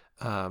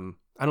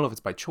 I don't know if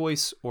it's by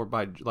choice or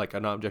by like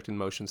an object in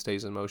motion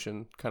stays in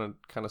motion kind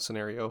of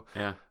scenario.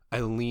 Yeah. I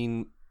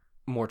lean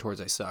more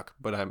towards I suck,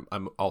 but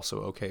I'm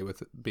also okay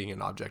with being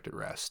an object at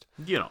rest.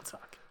 You don't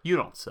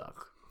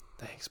suck.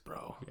 Thanks,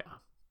 bro.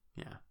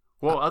 Yeah.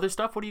 Well, other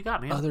stuff. What do you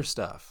got, man? Other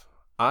stuff.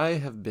 I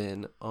have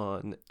been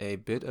on a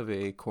bit of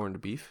a corned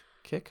beef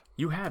kick.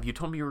 You have. You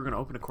told me you were going to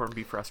open a corned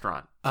beef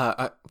restaurant.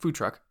 Food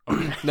truck.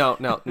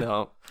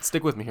 No.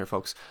 Stick with me here,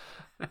 folks.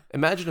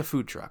 Imagine a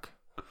food truck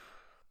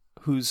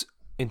whose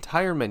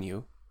entire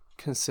menu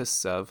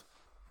consists of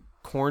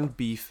corned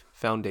beef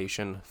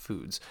foundation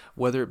foods,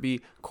 whether it be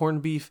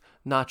corned beef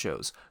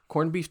nachos,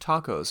 corned beef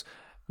tacos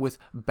with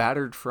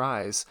battered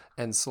fries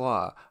and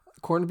slaw,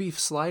 corned beef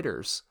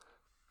sliders,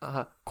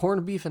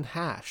 corned beef and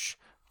hash,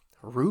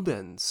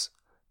 Reubens.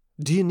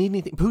 Do you need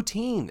anything?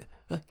 Poutine.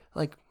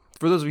 Like,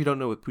 for those of you who don't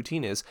know what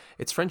poutine is,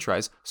 it's french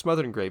fries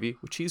smothered in gravy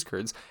with cheese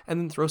curds, and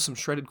then throw some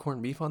shredded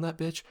corned beef on that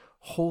bitch.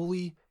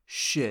 Holy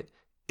shit,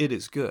 it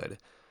is good.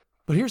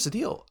 But here's the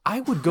deal. I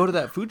would go to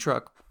that food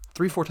truck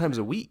 3-4 times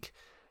a week.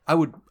 I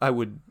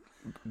would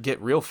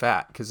get real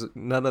fat because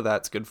none of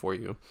that's good for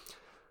you.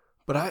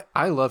 But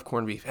I love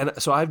corned beef. And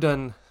so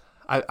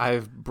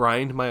I've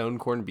brined my own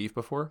corned beef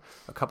before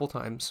a couple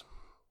times.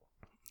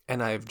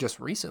 And I've just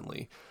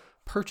recently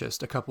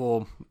purchased a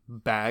couple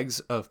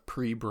bags of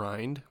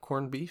pre-brined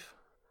corned beef.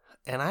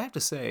 And I have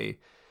to say,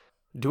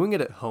 doing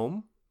it at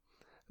home,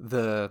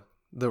 the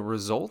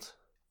result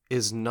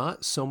is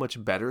not so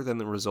much better than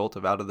the result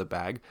of out of the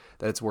bag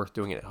that it's worth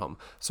doing it at home.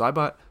 So I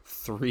bought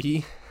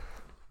 3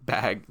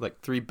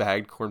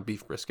 bagged corned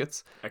beef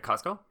briskets At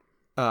Costco?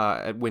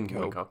 at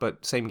Winco,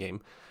 but same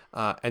game,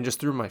 and just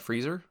threw in my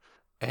freezer.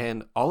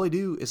 And all I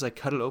do is I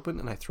cut it open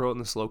and I throw it in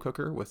the slow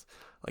cooker with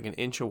like an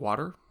inch of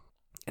water,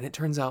 and it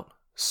turns out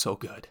so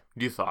good.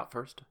 Do you thaw it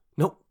first?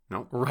 Nope.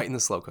 No. Right in the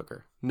slow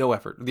cooker. No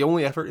effort. The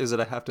only effort is that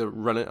I have to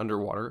run it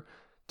underwater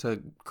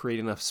to create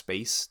enough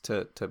space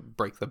to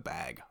break the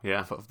bag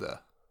off of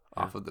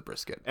the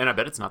brisket. And I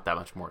bet it's not that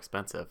much more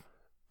expensive.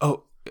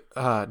 Oh,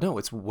 no,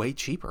 it's way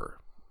cheaper.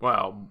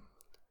 Well,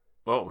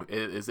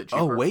 is it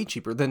cheaper? Oh, way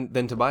cheaper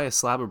than to buy a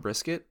slab of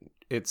brisket.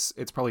 It's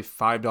probably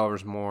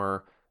 $5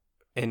 more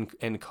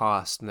in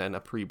cost than a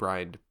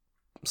pre-brined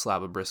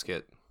slab of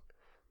brisket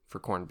for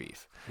corned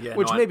beef,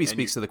 which maybe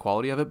speaks to the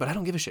quality of it, but I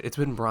don't give a shit. It's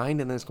been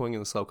brined and then it's going in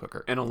the slow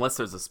cooker. And unless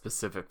there's a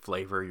specific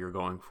flavor you're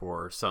going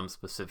for, some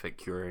specific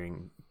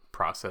curing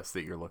process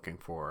that you're looking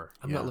for.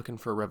 I'm not looking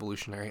for a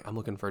revolutionary. I'm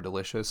looking for a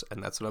delicious,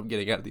 and that's what I'm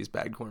getting out of these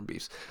bagged corned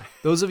beefs.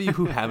 Those of you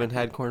who haven't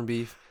had corned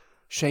beef,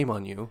 shame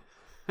on you.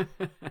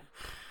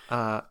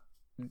 Try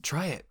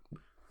it.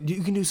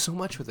 You can do so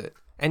much with it.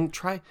 And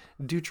try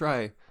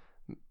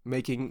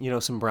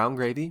making, some brown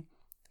gravy,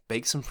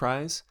 bake some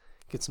fries,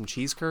 get some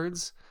cheese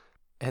curds,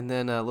 and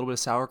then a little bit of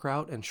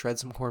sauerkraut and shred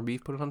some corned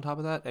beef, put it on top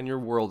of that, and your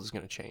world is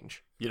going to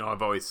change.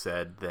 I've always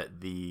said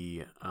that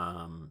the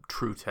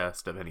true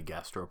test of any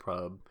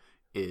gastropub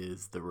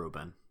is the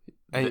Reuben.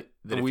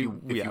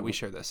 We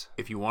share this.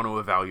 If you want to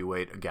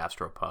evaluate a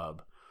gastropub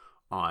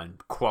on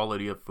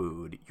quality of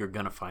food, you're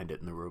going to find it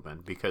in the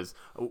Reuben, because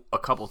a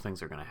couple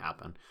things are going to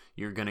happen.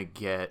 You're going to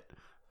get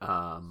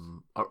a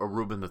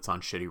Reuben that's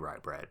on shitty rye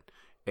bread.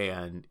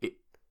 And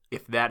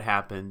if that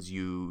happens,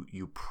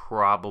 you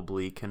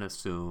probably can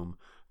assume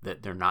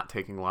that they're not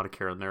taking a lot of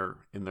care in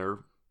their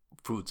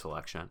food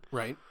selection.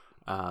 Right.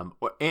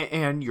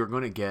 And you're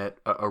going to get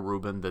a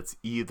Reuben that's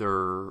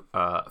either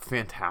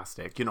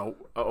fantastic,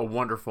 a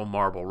wonderful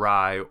marble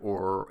rye,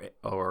 or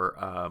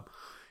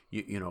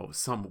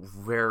some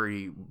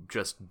very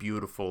just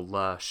beautiful,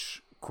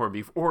 lush corned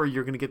beef, or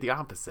you're going to get the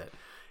opposite.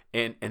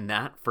 And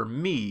that, for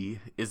me,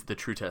 is the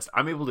true test.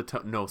 I'm able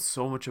to know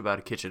so much about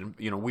a kitchen.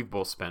 We've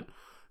both spent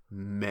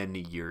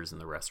many years in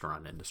the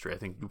restaurant industry. I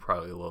think you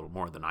probably a little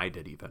more than I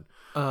did even.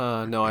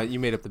 No, you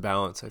made up the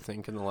balance, I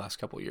think, in the last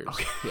couple of years.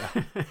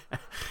 Okay.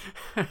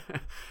 Yeah.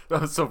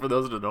 So for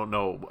those that don't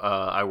know,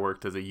 I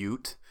worked as a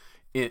Ute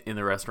in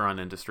the restaurant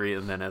industry,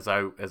 and then as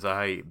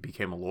I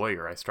became a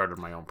lawyer, I started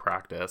my own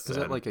practice. Is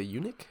that like a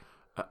eunuch?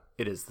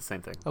 It is the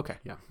same thing. Okay.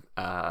 Yeah.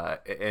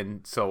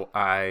 And so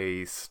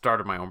I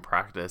started my own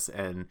practice,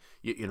 and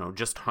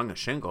just hung a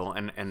shingle,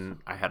 and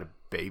I had a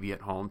baby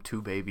at home,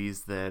 2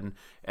 babies then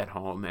at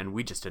home, and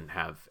we just didn't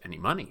have any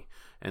money.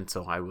 And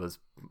so I was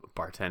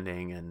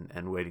bartending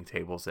and waiting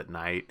tables at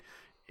night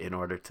in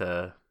order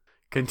to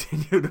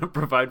continue to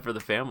provide for the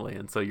family.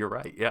 And so you're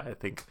right. Yeah, I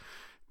think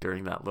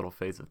during that little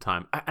phase of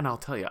time. And I'll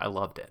tell you, I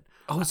loved it.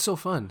 Oh, it's so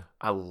fun.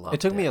 I loved it.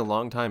 It took me a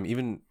long time,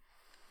 even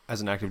as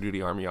an active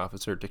duty Army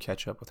officer, to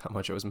catch up with how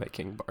much I was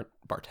making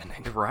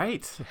bartending.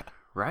 Right. Yeah.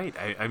 Right.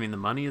 I mean, the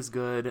money is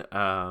good.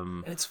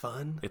 And it's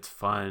fun. It's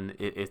fun.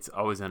 It's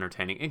always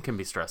entertaining. It can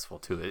be stressful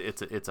too.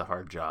 It's a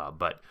hard job,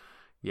 but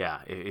yeah,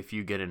 if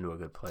you get into a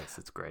good place,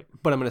 it's great.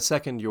 But I'm going to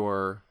second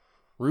your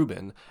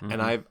Reuben,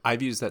 and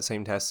I've used that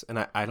same test, and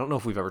I don't know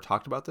if we've ever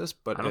talked about this,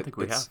 but I don't think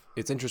we have.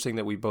 It's interesting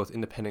that we both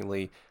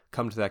independently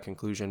come to that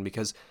conclusion,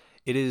 because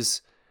it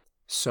is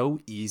so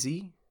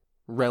easy,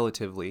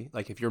 relatively,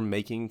 like if you're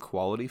making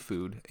quality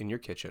food in your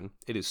kitchen,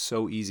 it is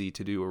so easy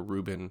to do a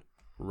Reuben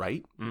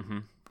right. Mm-hmm.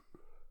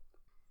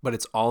 But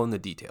it's all in the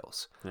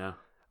details. Yeah.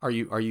 Are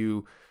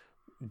you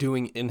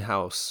doing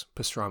in-house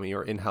pastrami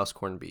or in-house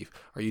corned beef?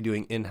 Are you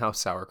doing in-house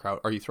sauerkraut?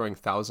 Are you throwing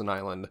Thousand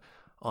Island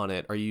on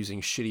it? Are you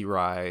using shitty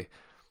rye?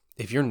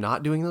 If you're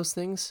not doing those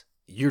things,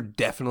 you're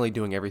definitely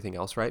doing everything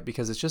else right,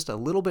 because it's just a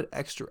little bit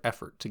extra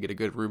effort to get a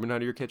good Reuben out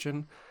of your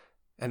kitchen.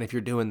 And if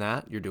you're doing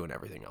that, you're doing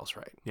everything else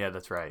right. Yeah,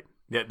 that's right.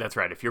 Yeah, that's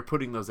right. If you're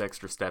putting those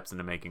extra steps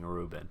into making a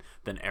Reuben,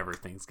 then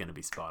everything's going to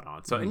be spot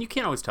on. So, and you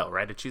can't always tell,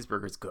 right? A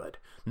cheeseburger's good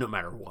no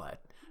matter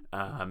what.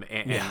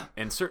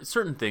 And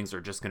certain things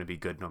are just going to be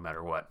good no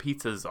matter what.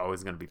 Pizza is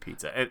always going to be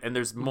pizza, and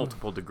there's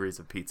multiple degrees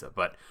of pizza,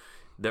 but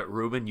that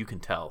Reuben, you can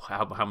tell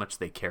how much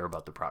they care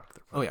about the product.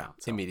 Oh yeah,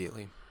 so.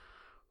 Immediately.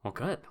 Well,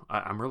 good.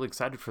 I'm really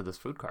excited for this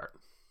food cart.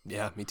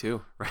 Yeah, me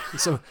too.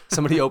 So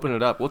somebody open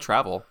it up. We'll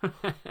travel.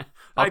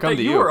 I'll come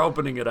to you. You were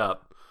opening it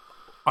up.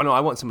 Oh no,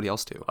 I want somebody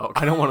else to.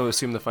 Okay. I don't want to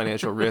assume the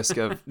financial risk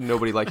of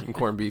nobody liking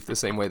corned beef the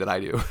same way that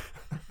I do.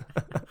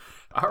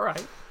 All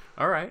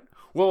right.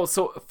 Well,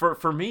 so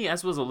for me,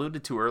 as was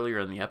alluded to earlier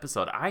in the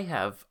episode,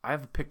 I've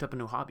picked up a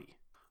new hobby.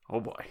 Oh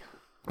boy,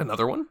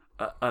 another one.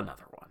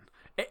 Another one,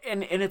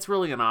 and it's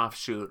really an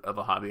offshoot of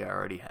a hobby I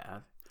already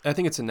have. I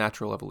think it's a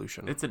natural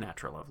evolution. It's a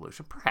natural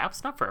evolution,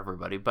 perhaps not for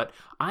everybody, but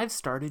I've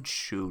started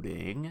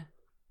shooting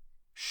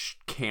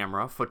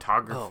camera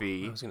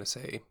photography. Oh, I was gonna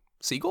say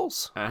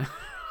seagulls.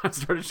 I've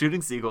started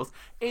shooting seagulls,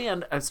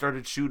 and I've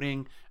started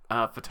shooting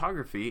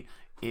photography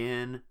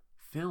in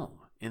film.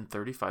 In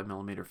 35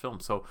 millimeter film.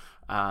 So,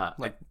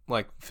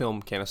 like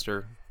film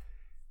canister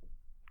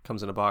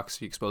comes in a box,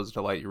 you expose it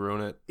to light, you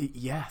ruin it.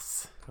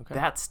 Yes. Okay.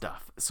 That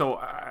stuff. So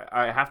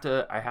I have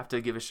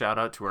to give a shout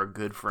out to our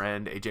good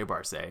friend AJ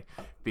Barce,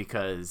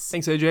 because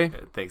thanks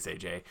AJ. Thanks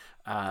AJ.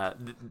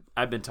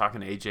 I've been talking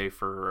to AJ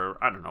for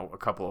I don't know a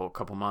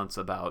couple months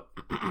about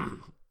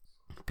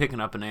picking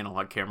up an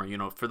analog camera. You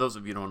know, for those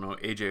of you who don't know,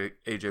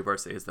 AJ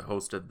Barce is the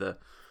host of the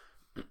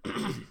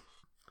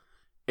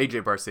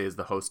AJ Barce is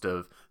the host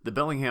of the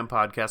Bellingham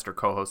podcast, or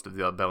co-host of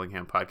the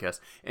Bellingham podcast,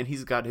 and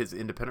he's got his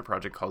independent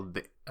project called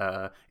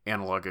the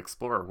Analog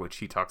Explorer, which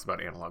he talks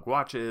about analog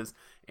watches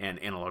and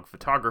analog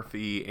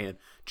photography and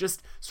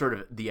just sort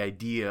of the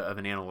idea of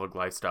an analog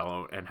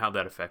lifestyle and how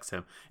that affects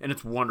him. And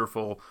it's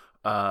wonderful.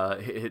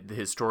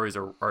 His stories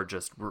are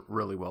just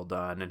really well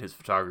done, and his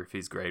photography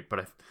is great.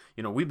 But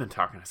we've been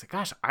talking. I said,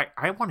 "Gosh,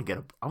 I want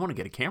to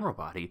get a camera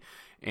body."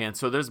 And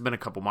so there's been a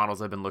couple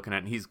models I've been looking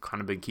at, and he's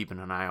kind of been keeping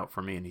an eye out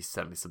for me, and he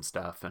sent me some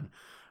stuff. And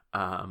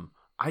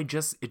it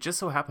just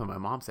so happened my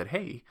mom said,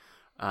 "Hey,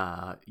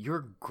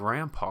 your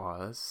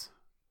grandpa's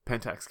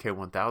Pentax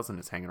K1000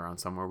 is hanging around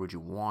somewhere. Would you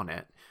want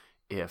it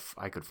if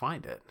I could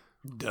find it?"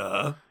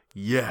 Duh.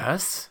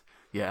 Yes.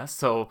 Yeah,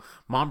 so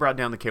Mom brought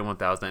down the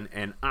K1000,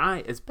 and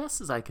as best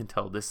as I can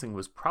tell, this thing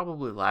was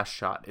probably last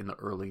shot in the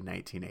early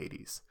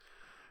 1980s,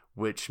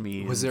 which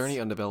means... Was there any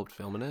undeveloped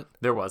film in it?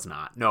 There was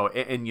not. No,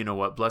 and you know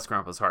what? Bless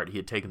Grandpa's heart, he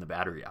had taken the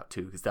battery out,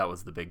 too, because that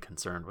was the big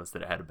concern, was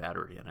that it had a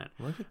battery in it.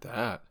 Look at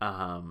that.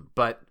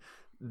 But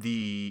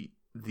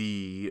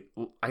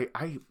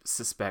I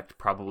suspect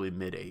probably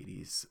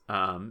mid-80s,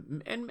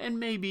 and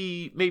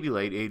maybe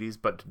late 80s,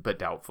 but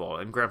doubtful.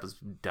 And Grandpa's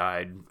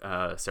died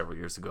several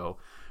years ago.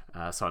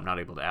 So I'm not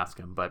able to ask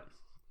him, but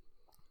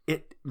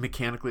it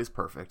mechanically is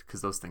perfect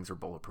because those things are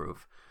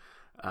bulletproof.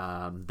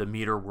 The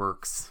meter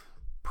works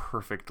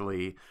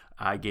perfectly.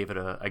 I gave it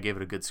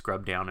a good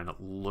scrub down, and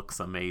it looks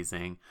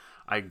amazing.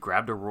 I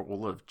grabbed a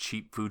roll of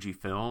cheap Fuji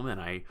film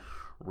and I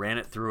ran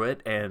it through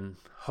it, and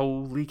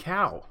holy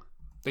cow,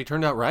 they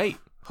turned out right.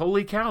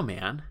 Holy cow,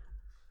 man!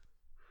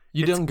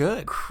 You done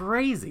good.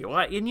 Crazy. Well,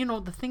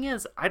 and the thing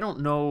is, I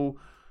don't know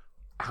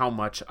how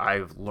much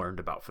I've learned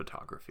about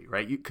photography,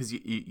 right? Because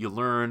you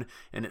learn,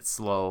 and it's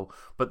slow,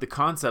 but the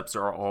concepts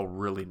are all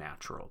really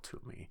natural to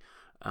me.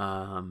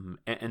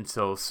 And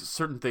so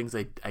certain things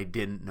I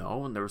didn't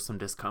know, and there was some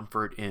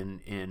discomfort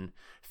in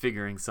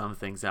figuring some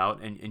things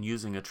out, and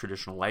using a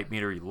traditional light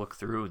meter. You look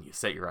through and you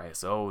set your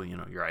ISO,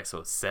 your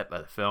ISO is set by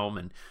the film,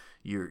 and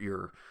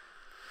you're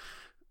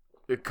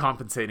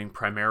compensating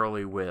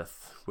primarily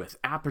with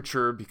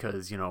aperture,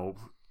 because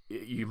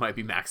you might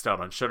be maxed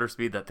out on shutter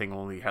speed. That thing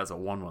only has a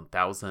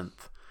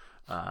 1/1000th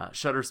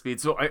shutter speed.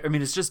 So I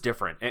mean, it's just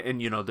different,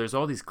 and you know, there's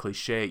all these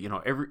cliche. You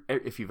know,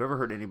 if you've ever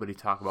heard anybody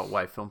talk about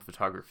why film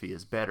photography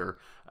is better,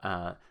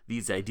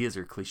 these ideas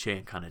are cliche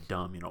and kind of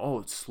dumb. You know, oh,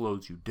 it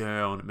slows you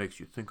down, it makes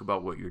you think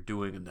about what you're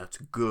doing, and that's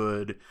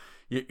good.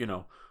 You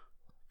know,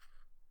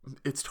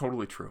 it's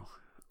totally true.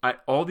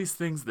 All these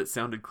things that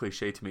sounded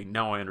cliche to me,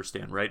 now I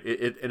understand, right?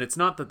 And it's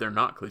not that they're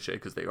not cliche,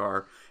 because they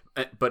are,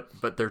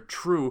 but they're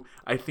true.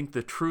 I think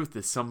the truth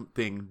is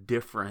something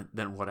different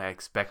than what I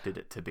expected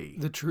it to be.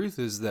 The truth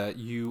is that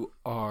you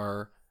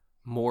are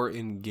more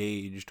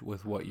engaged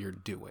with what you're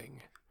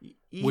doing,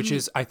 which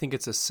is, I think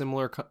it's a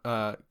similar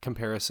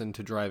comparison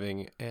to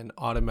driving an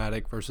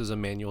automatic versus a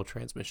manual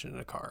transmission in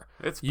a car.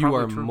 You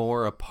are true.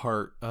 more a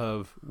part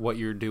of what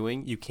you're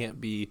doing. You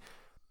can't be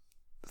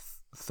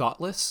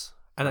thoughtless.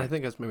 And I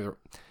think that's maybe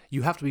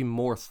you have to be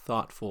more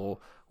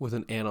thoughtful with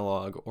an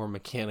analog or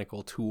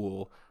mechanical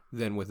tool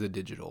than with a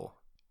digital.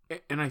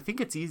 And I think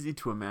it's easy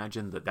to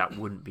imagine that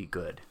wouldn't be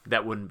good.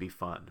 That wouldn't be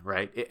fun,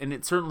 right? And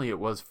it certainly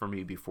was for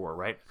me before,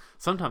 right?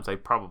 Sometimes I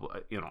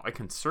probably, you know, I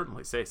can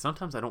certainly say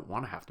sometimes I don't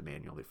want to have to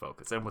manually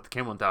focus. And with the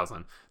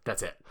Cam1000,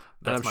 that's it.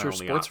 That's and I'm sure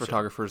sports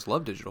photographers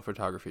love digital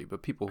photography,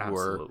 but people who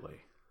are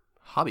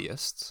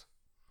hobbyists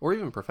or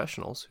even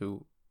professionals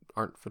who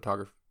aren't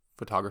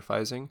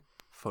photographing,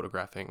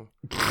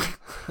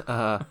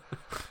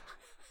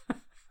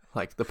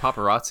 like the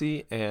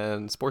paparazzi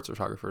and sports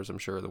photographers, I'm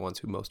sure, are the ones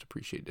who most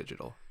appreciate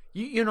digital.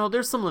 You know,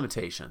 there's some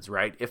limitations,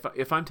 right?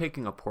 If I'm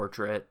taking a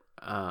portrait,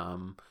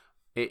 and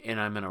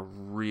I'm in a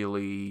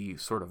really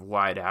sort of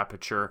wide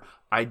aperture,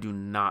 I do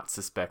not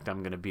suspect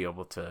I'm going to be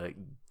able to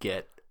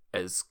get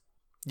as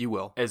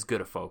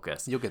good a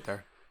focus. You'll get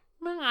there.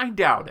 I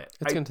doubt it.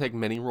 It's going to take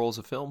many rolls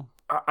of film.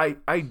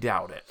 I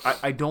doubt it.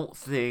 I don't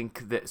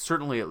think that,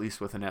 certainly at least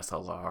with an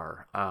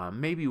SLR,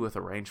 maybe with a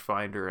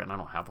rangefinder, and I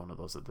don't have one of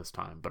those at this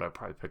time, but I'll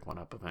probably pick one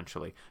up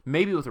eventually.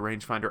 Maybe with a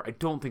rangefinder. I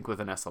don't think with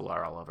an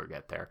SLR I'll ever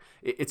get there.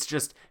 It's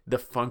just the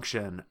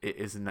function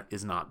is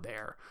not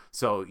there.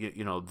 So,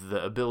 you know,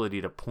 the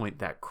ability to point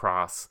that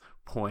cross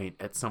point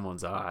at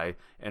someone's eye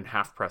and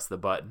half press the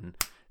button,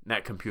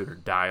 that computer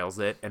dials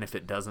it, and if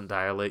it doesn't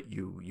dial it,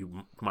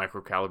 you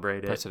microcalibrate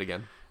it. Press it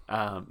again.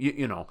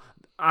 You know,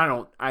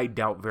 I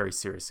doubt very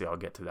seriously I'll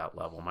get to that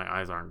level. My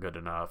eyes aren't good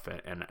enough,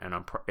 and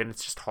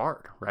it's just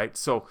hard, right?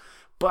 So,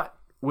 but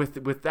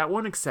with that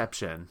one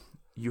exception,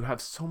 you have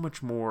so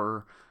much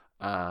more.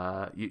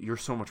 You're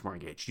so much more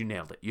engaged. You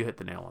nailed it. You hit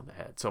the nail on the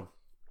head. So,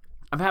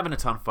 I'm having a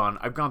ton of fun.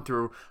 I've gone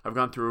through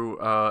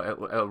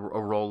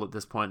a roll at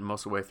this point,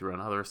 most of the way through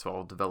another. So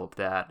I'll develop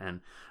that,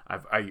 and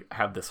I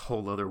have this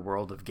whole other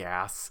world of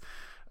gas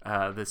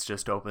that's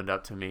just opened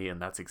up to me,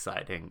 and that's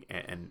exciting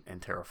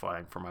and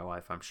terrifying for my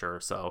wife, I'm sure.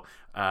 So,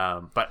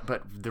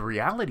 but the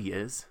reality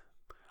is,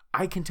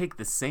 I can take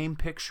the same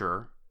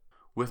picture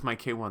with my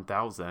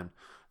K1000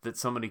 that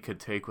somebody could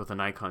take with a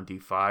Nikon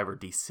D5 or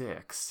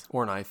D6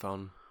 or an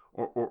iPhone,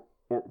 or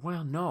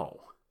well,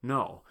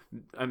 no,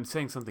 I'm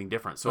saying something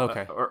different. So,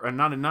 okay. Or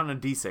not a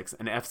D6,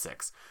 an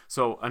F6.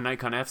 So a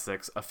Nikon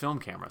F6, a film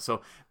camera.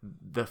 So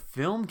the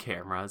film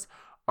cameras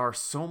are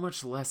so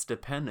much less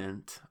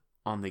dependent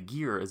on the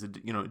gear as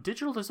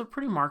digital. There's a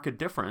pretty marked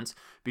difference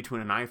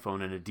between an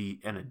iPhone and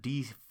a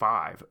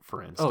D5,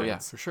 for instance. Oh yeah,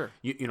 for sure.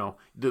 You know,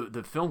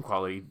 the film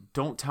quality.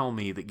 Don't tell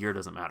me that gear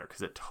doesn't matter,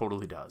 because it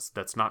totally does.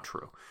 That's not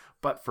true.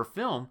 But for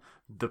film,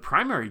 the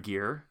primary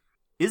gear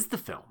is the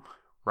film,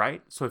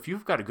 right? So if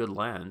you've got a good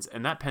lens,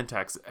 and those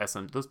Pentax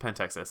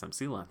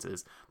SMC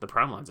lenses, the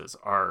prime lenses,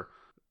 are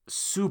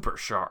super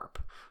sharp.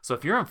 So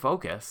if you're in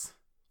focus,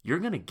 you're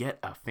going to get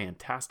a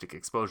fantastic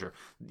exposure.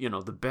 You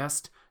know, the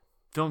best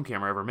film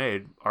camera ever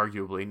made,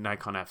 arguably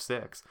Nikon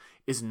F6,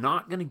 is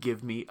not going to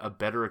give me a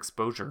better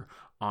exposure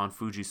on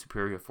Fuji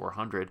Superia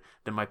 400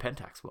 than my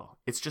Pentax will.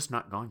 It's just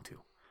not going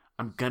to.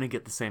 I'm going to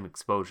get the same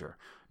exposure.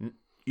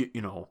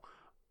 You know,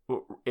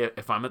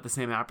 if I'm at the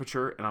same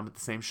aperture and I'm at the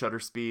same shutter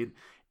speed,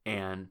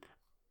 and,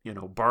 you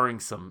know, barring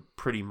some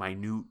pretty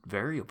minute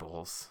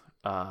variables,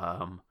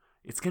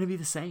 it's going to be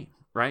the same,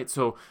 right?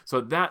 So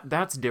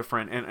that's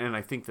different, and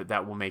I think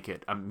that will make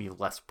it me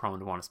less prone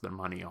to want to spend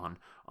money on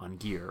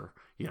gear.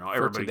 You know,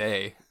 everybody, for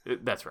today.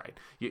 That's right.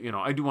 You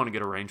know, I do want to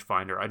get a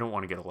rangefinder. I don't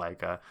want to get a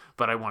Leica,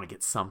 but I want to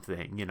get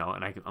something. You know,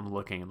 and I'm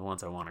looking, and the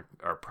ones I want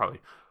are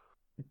probably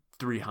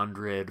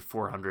 $300,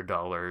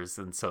 $400,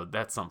 and so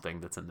that's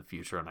something that's in the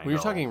future. And when you're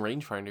talking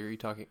rangefinder, are you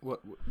talking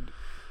what?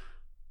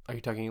 Are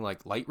you talking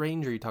like light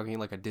range, or are you talking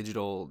like a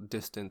digital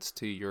distance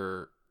to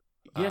your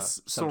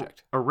subject? So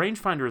a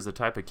rangefinder is a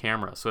type of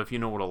camera. So if you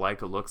know what a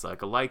Leica looks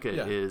like, a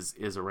Leica is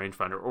a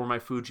rangefinder, or my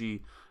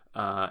Fuji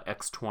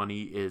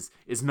X20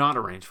 is not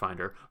a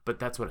rangefinder, but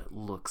that's what it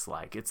looks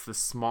like. It's the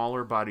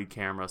smaller body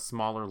camera,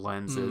 smaller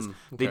lenses. Okay.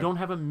 They don't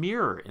have a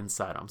mirror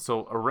inside them.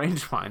 So a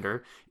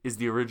rangefinder is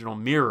the original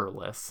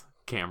mirrorless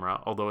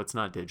camera, although it's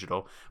not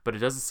digital, but it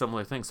does a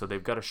similar thing. So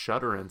they've got a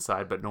shutter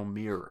inside, but no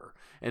mirror.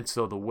 And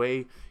so the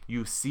way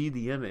you see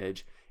the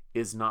image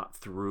is not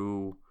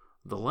through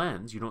the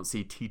lens. You don't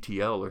see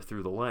TTL or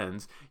through the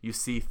lens. You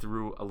see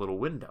through a little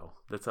window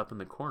that's up in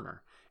the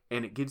corner,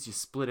 and it gives you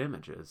split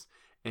images.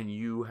 and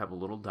you have a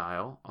little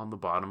dial on the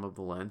bottom of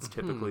the lens,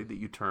 typically, that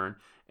you turn,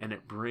 and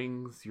it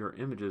brings your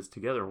images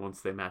together.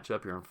 Once they match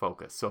up, you're in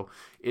focus. So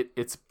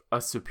it's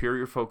a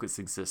superior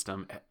focusing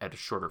system at a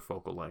shorter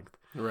focal length.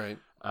 Right.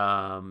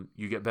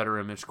 You get better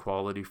image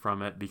quality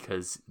from it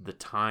because the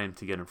time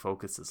to get in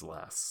focus is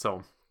less.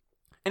 So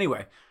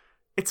anyway,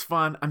 it's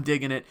fun. I'm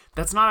digging it.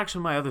 That's not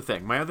actually my other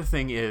thing. My other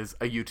thing is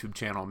a YouTube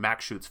channel,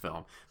 Mac Shoots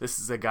Film. This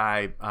is a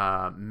guy,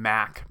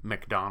 Mac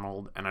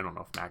McDonald, and I don't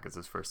know if Mac is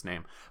his first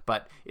name,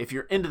 but if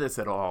you're into this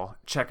at all,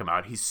 check him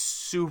out. He's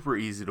super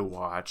easy to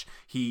watch.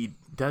 He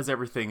does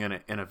everything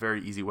in a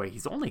very easy way.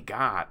 He's only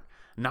got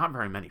not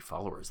very many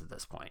followers at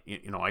this point.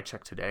 You know, I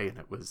checked today and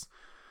it was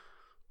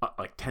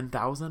like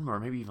 10,000 or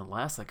maybe even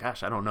less. Like,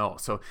 gosh, I don't know.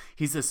 So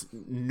he's this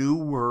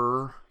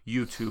newer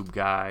YouTube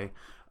guy.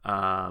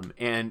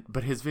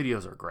 But his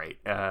videos are great.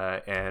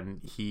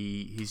 And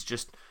he's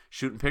just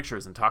shooting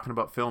pictures and talking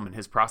about film and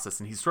his process.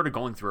 And he's sort of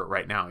going through it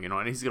right now, you know,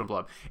 and he's going to blow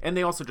up. And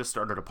they also just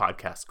started a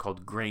podcast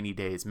called Grainy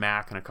Days.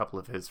 Mac and a couple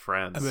of his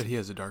friends. I bet he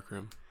has a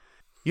darkroom.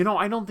 You know,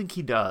 I don't think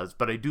he does,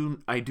 but I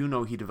do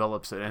know he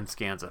develops it and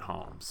scans at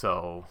home.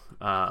 So,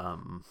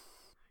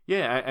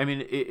 yeah, I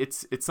mean,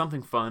 it's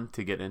something fun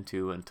to get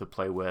into and to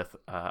play with.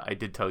 I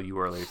did tell you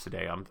earlier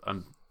today,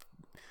 I'm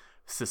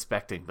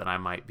suspecting that I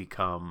might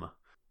become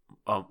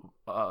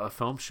a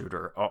film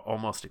shooter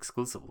almost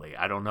exclusively.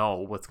 I don't know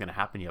what's going to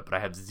happen yet, but I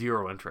have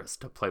zero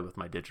interest to play with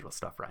my digital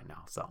stuff right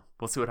now. So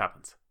we'll see what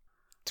happens.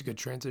 It's a good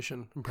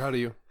transition. I'm proud of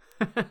you.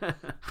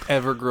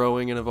 Ever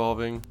growing and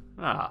evolving.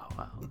 Oh,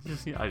 well,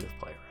 I just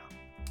play around.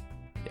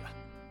 Yeah,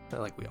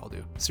 like we all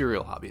do.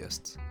 Serial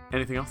hobbyists.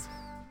 Anything else?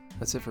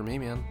 That's it for me,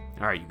 man.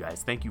 All right, you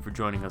guys. Thank you for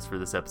joining us for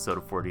this episode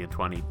of 40 and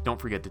 20. Don't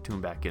forget to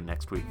tune back in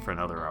next week for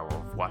another hour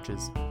of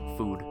watches,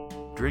 food,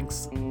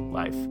 drinks,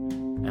 life,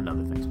 and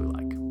other things we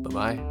like.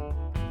 Bye-bye.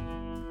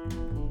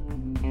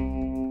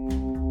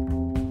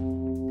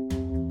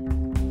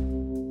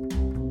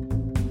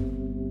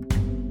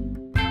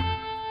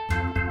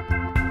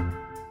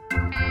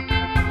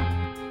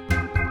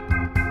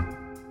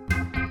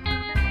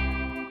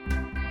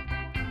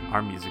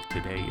 Our music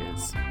today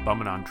is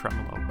Bummin' on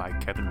Tremolo by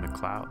Kevin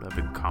MacLeod of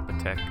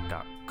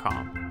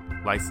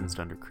Incompetech.com, licensed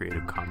under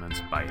Creative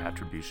Commons by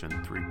Attribution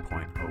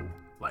 3.0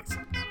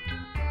 license.